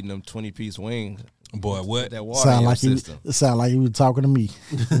smoking and eating them 20-piece wings. Boy, Put what? that water Sound in your like he. system. It sound like he was talking to me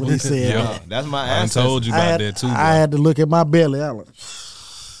when he said Yeah. that. That's my I done answer. told you I about had, that too, I bro. had to look at my belly. I like,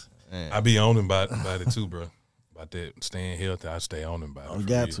 I be on him about it too, bro. About that staying healthy, I stay on him about it. oh, for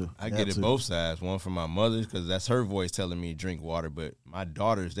got real. to. I Got get it to. both sides. One from my mother because that's her voice telling me drink water, but my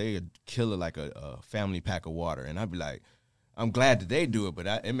daughters they kill it like a family pack of water, and I'd be like, I'm glad that they do it, but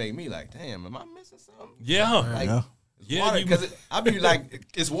it make me like, damn, am I missing something? Yeah. Like, Yeah. Yeah, water you- because I be like,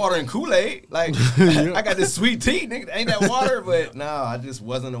 it's water and Kool-Aid. Like I got this sweet tea, nigga. Ain't that water? But no, I just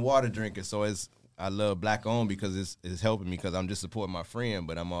wasn't a water drinker. So I love black owned because it's helping me because I'm just supporting my friend,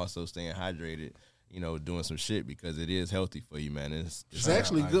 but I'm also staying hydrated. You know, doing some shit because it is healthy for you, man. It's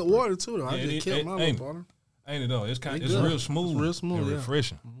actually good water too, though. I Yeah, just it- killed my ain't- little water. Ain't it though? It's kind. It It's good. real smooth. It's real smooth, and yeah.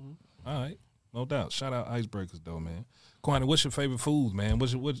 refreshing. All right, no doubt. Shout out Icebreakers though, man. KWONY, what's your favorite foods, man?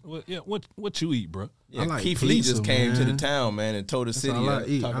 What you eat, bro? Yeah, I like Keith Lee pizza, just came to the man. town, man, and told the That's city all I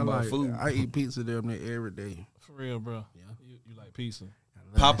eat. talking about food. I eat pizza damn near every day. For real, bro. Yeah. You like pizza?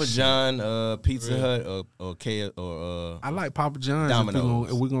 Papa John, Pizza Hut, or K or I like Papa John's. Domino's.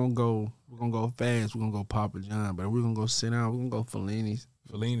 If we're gonna go fast. We're gonna go Papa John. But if we're gonna go sit down, we're gonna go Fellini's.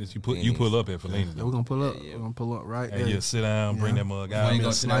 Fellini's. You pull up at Fellini's. Yeah, we're gonna pull up. Yeah. We're gonna pull up right And there. you sit down, bring that mug you out. ain't Yeah,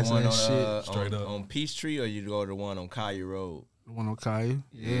 go to that slice one that on, shit straight up. on Peachtree, or you go to the one on Collier Road. The one on Kaya.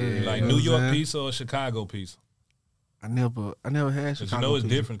 Yeah. Yeah, Like you know New what York I'm saying? pizza or Chicago pizza? I never had Because Chicago you know it's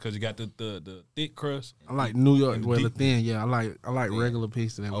pizza. different because you got the thick crust. I like New York. And Well, the deep- thin. Yeah, I like regular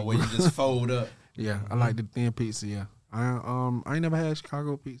pizza. That Oh, we- where you just fold up. yeah, I like the thin pizza. Yeah, I ain't never had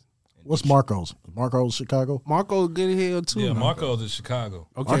Chicago pizza. What's Marco's? Marco's Chicago? Marco's good as hell too. Yeah, now. Marco's is Chicago.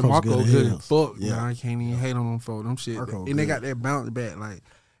 Okay, Marco's Marco's good good as as fuck. Yeah. Yeah, I can't even hate on them for them shit. Marco's and they good. got that bounce back. Like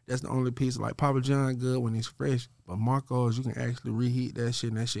that's the only pizza. Like Papa John good when it's fresh, but Marco's you can actually reheat that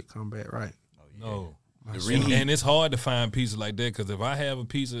shit and that shit come back right. No. And it's hard to find pizza like that because if I have a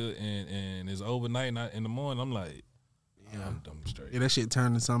pizza and it's overnight and in the morning, I'm like, I'm straight. Yeah, that shit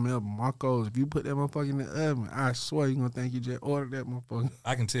turned to something else. Marcos, if you put that motherfucker in the oven, I swear you gonna think you just ordered that motherfucker.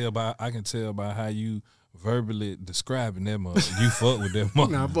 I can tell by how you verbally describing that motherfucker. You fuck with that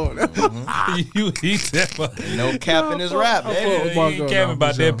motherfucker. Nah, fuck that. You eat that motherfucker. No cap in his rap. You ain't capping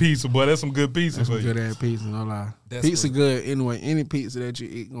about that pizza, boy. That's some good pizza for you. Good ass pizza, no lie. Pizza good anyway. Any pizza that you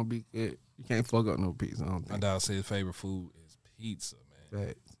eat gonna be good. You can't fuck up no pizza. I don't think. My dog said his favorite food is pizza, man.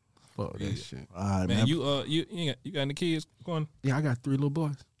 That, fuck that shit. All right, Man, you got any kids going? Yeah, I got 3 little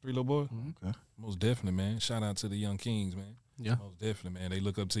boys. 3 little boys? Okay. Most definitely, man. Shout out to the young kings, man. Yeah. Most definitely, man. They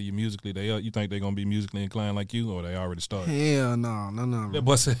look up to you musically. You think they're gonna be musically inclined like you, or they already started? Hell no. That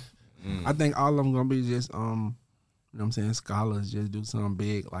boy said. I think all of them gonna be just you know what I'm saying, scholars, just do something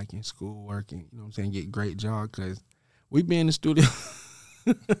big like in school working, you know what I'm saying, get great job, cause we be in the studio.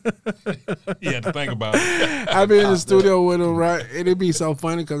 You had to think about it. I be in the studio with them, right? And it be so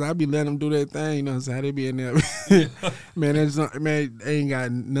funny because I be letting them do that thing, you know what I'm saying? They be in there. Man, they ain't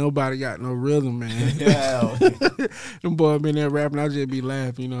got, nobody got no rhythm, man. Yeah. Them boys been there rapping, I just be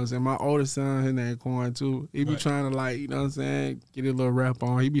laughing, you know what I'm saying? My oldest son, his name KWONY too. He be trying to, like, you know what I'm saying, get a little rap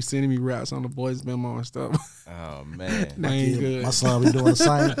on. He be sending me raps on the voice memo and stuff. Oh, man. They ain't good. My son be doing the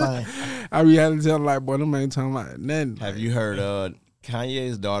same thing. I be having to tell him, like, boy, them ain't talking about nothing. Have you heard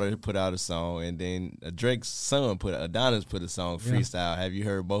Kanye's daughter put out a song, and then Drake's son Adonis put a song, Freestyle. Have you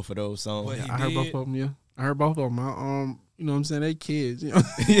heard both of those songs? Well, I heard both of them, yeah. I heard both of them. You know what I'm saying? They kids, you know.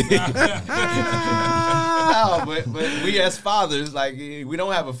 No, but we as fathers, like, we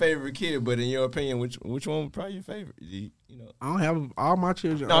don't have a favorite kid, but in your opinion, which one was probably your favorite? You know, I don't have all my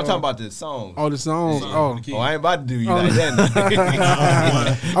children. No, I'm talking about the songs. Oh, the songs. I ain't about to do you like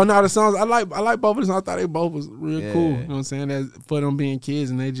that. Oh no, the songs. I like both of them. I thought they both was real cool. You know what I'm saying? That's for them being kids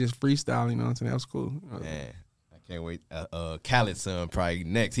and they just freestyle. You know what I'm saying? That was cool. Man, I can't wait. Khaled's son probably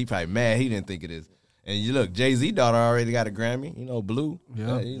next. He probably mad. He didn't think of this. And you look, Jay-Z daughter already got a Grammy. You know, Blue.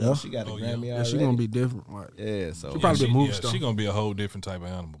 Yeah, she got a Grammy already. Yeah, she gonna be different. Right? Yeah, so she probably be a movie star. She gonna be a whole different type of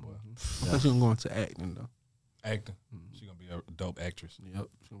animal, boy. I think she gonna go into acting though. Acting. She gonna be a dope actress. Yep,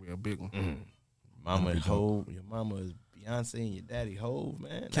 she gonna be a big one. Mama Hove, your mama is Beyonce and your daddy Hove,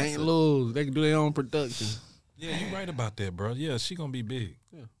 man. Can't lose. They can do their own production. Yeah, you right about that, bro. Yeah, she gonna be big.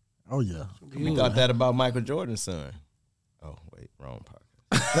 Yeah. Oh yeah. We thought that about Michael Jordan's son. Oh wait, wrong part.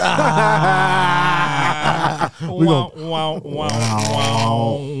 We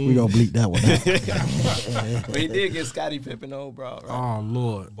gonna bleep that one out. But he did get Scottie Pippen, old bro. Right? Oh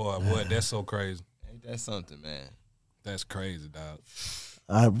Lord, boy, that's so crazy. Ain't that something, man? That's crazy, dog.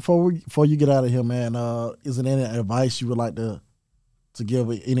 All right, before you get out of here, man, is there any advice you would like to give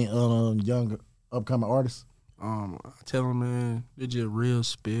any young upcoming artists? I tell them, man, they're just real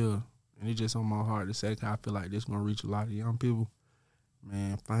spill, and it's just on my heart to say, 'cause I feel like this gonna reach a lot of young people.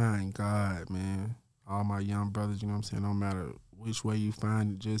 Man, find God, man. All my young brothers, you know what I'm saying, no matter which way you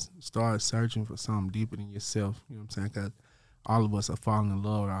find it, just start searching for something deeper than yourself, you know what I'm saying, because all of us are falling in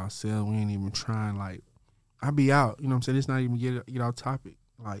love with ourselves. We ain't even trying, like, I be out, you know what I'm saying, it's not even get off topic.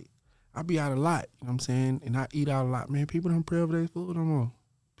 Like, I be out a lot, you know what I'm saying, and I eat out a lot. Man, people don't pray over their food no more.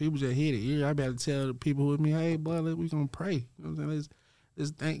 People just hit it. I better tell the people with me, hey, boy, we gonna pray. You know what I'm saying?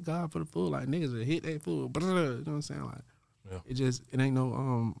 Let's thank God for the food. Like, niggas that hit that food. You know what I'm saying? Like, it ain't no, you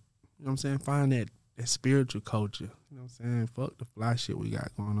know what I'm saying? Find that spiritual culture. You know what I'm saying? Fuck the fly shit we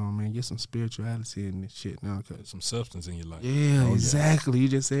got going on, man. Get some spirituality in this shit now. Cause some substance in your life. Yeah, exactly. You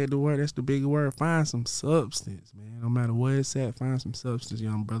just said the word. That's the big word. Find some substance, man. No matter where it's at, find some substance,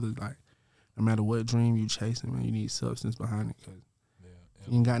 young brothers. Like, no matter what dream you chasing, man, you need substance behind it. Cause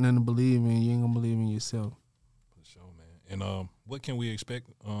you ain't got nothing to believe in. You ain't gonna believe in yourself. For sure, man. And what can we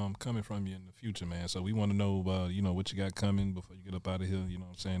expect coming from you in the future, man? So we want to know about, you know, what you got coming before you get up out of here, you know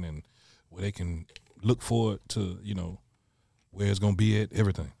what I'm saying, and where they can look forward to, you know, where it's gonna be at,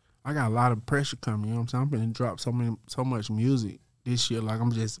 everything. I got a lot of pressure coming, you know what I'm saying? I'm gonna drop so much music this year, like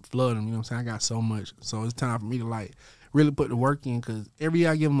I'm just flooding, you know what I'm saying? I got so much. So it's time for me to, like, really put the work in, because every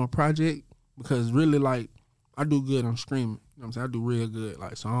year I give them a project, because really, like, I do good on streaming. You know what I'm saying? I do real good.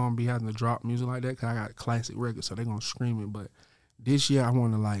 Like, so I don't be having to drop music like that, because I got classic records, so they're going to stream it. But this year, I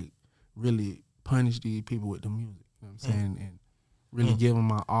want to, like, really punish these people with the music. You know what I'm saying? And really give them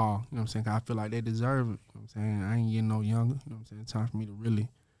my all. You know what I'm saying? 'Cause I feel like they deserve it. You know what I'm saying? I ain't getting no younger. You know what I'm saying? It's time for me to really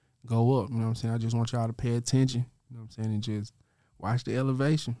go up. You know what I'm saying? I just want y'all to pay attention. You know what I'm saying? And just watch the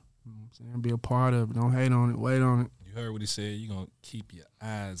elevation. You know what I'm saying? Be a part of it. Don't hate on it. Wait on it. You heard what he said. You're going to keep your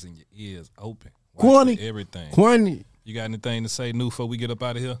eyes and your ears open. KWONY. Everything. KWONY. You got anything to say new before we get up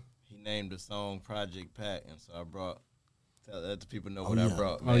out of here? He named the song Project Pat, and so I brought Let the people know what I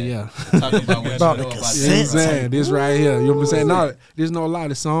brought. Man. Oh yeah, talk about what you know about this right here. You know what I'm saying? No, there's no lie.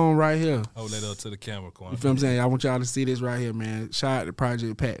 The song right here. Hold that up to the camera, Quan. You feel what I'm saying? I want y'all to see this right here, man. Shout out to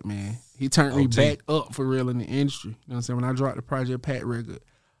Project Pat, man. He turned me back up for real in the industry. You know what I'm saying? When I dropped the Project Pat record,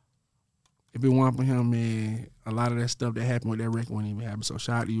 if it wasn't for him, man, a lot of that stuff that happened with that record wouldn't even happen. So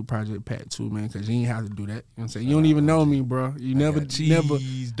shout out to you, Project Pat, too, man, because you ain't have to do that. You know what I'm saying? You don't even know me, bro. You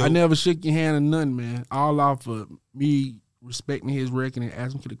I never shook your hand or nothing, man. All off of me respecting his record and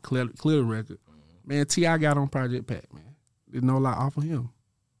asking him to clear the record. Man, T.I. got on Project Pat, man. There's no lie off of him.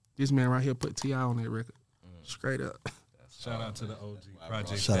 This man right here put T.I. on that record. Straight up. Shout out to the OG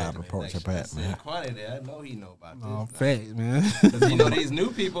Project Shout Pat. out to Project Pat, man. KWONY there, I know he know about this. Oh, facts, man. Because you know these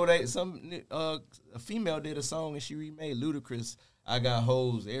new people, a female did a song and she remade Ludacris. I got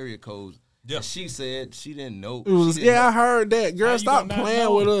hoes, area codes. Yeah. And she said she didn't know. I heard that. Girl, stop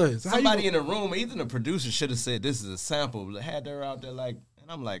playing with us. Somebody in the room, either the producer should have said this is a sample, had her out there like, and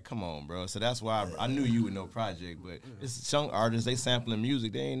I'm like, come on, bro. So that's why I knew you would know Project, but it's some artists, they sampling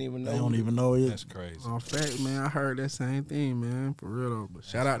music, they ain't even know. They don't even know it. That's crazy. Oh, fact, man. I heard that same thing, man. For real, though. But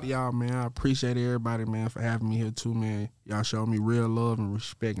shout out to y'all, man. I appreciate everybody, man, for having me here, too, man. Y'all showed me real love and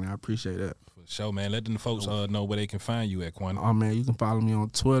respect, and I appreciate that. For sure, man. Let them folks know where they can find you at, KWONY. Oh, man, you can follow me on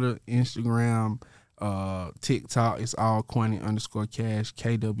Twitter, Instagram, TikTok. It's all KWONY_cash,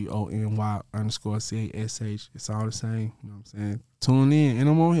 KWONY_CASH. It's all the same. You know what I'm saying? Tune in. And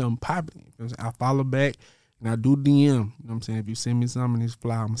I'm on here. I'm popping. You know what I'm saying? I follow back and I do DM. You know what I'm saying? If you send me something in this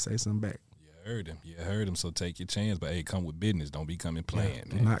fly, I'm going to say something back. You heard him. So take your chance. But, hey, come with business. Don't be coming playing.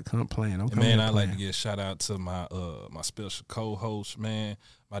 Do not come playing. Don't come man, I'd like to give a shout out to my my special co-host, man,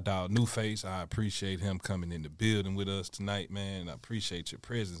 my dog New Face. I appreciate him coming in the building with us tonight, man. I appreciate your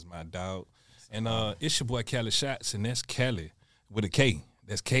presence, my dog. And it's your boy Cali Shots, and that's Cali with a K.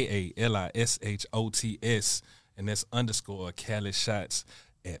 That's KALISHOTS, and that's _ Cali Shots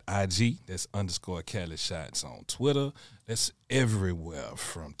at IG. That's _ Cali Shots on Twitter. That's everywhere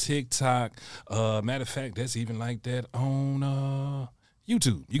from TikTok. Matter of fact, that's even like that on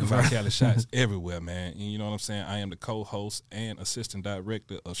YouTube. You can find Cali Shots everywhere, man. And you know what I'm saying? I am the co-host and assistant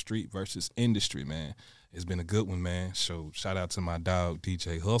director of Street vs. Industry, man. It's been a good one, man. So shout out to my dog,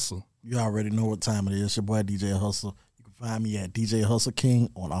 DJ Hustle. You already know what time it is. It's your boy, DJ Hustle. You can find me at DJ Hustle King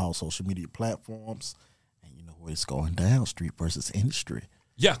on all social media platforms. And you know where it's going down, Street vs. Industry.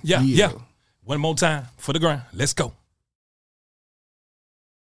 Yeah. One more time for the grind. Let's go.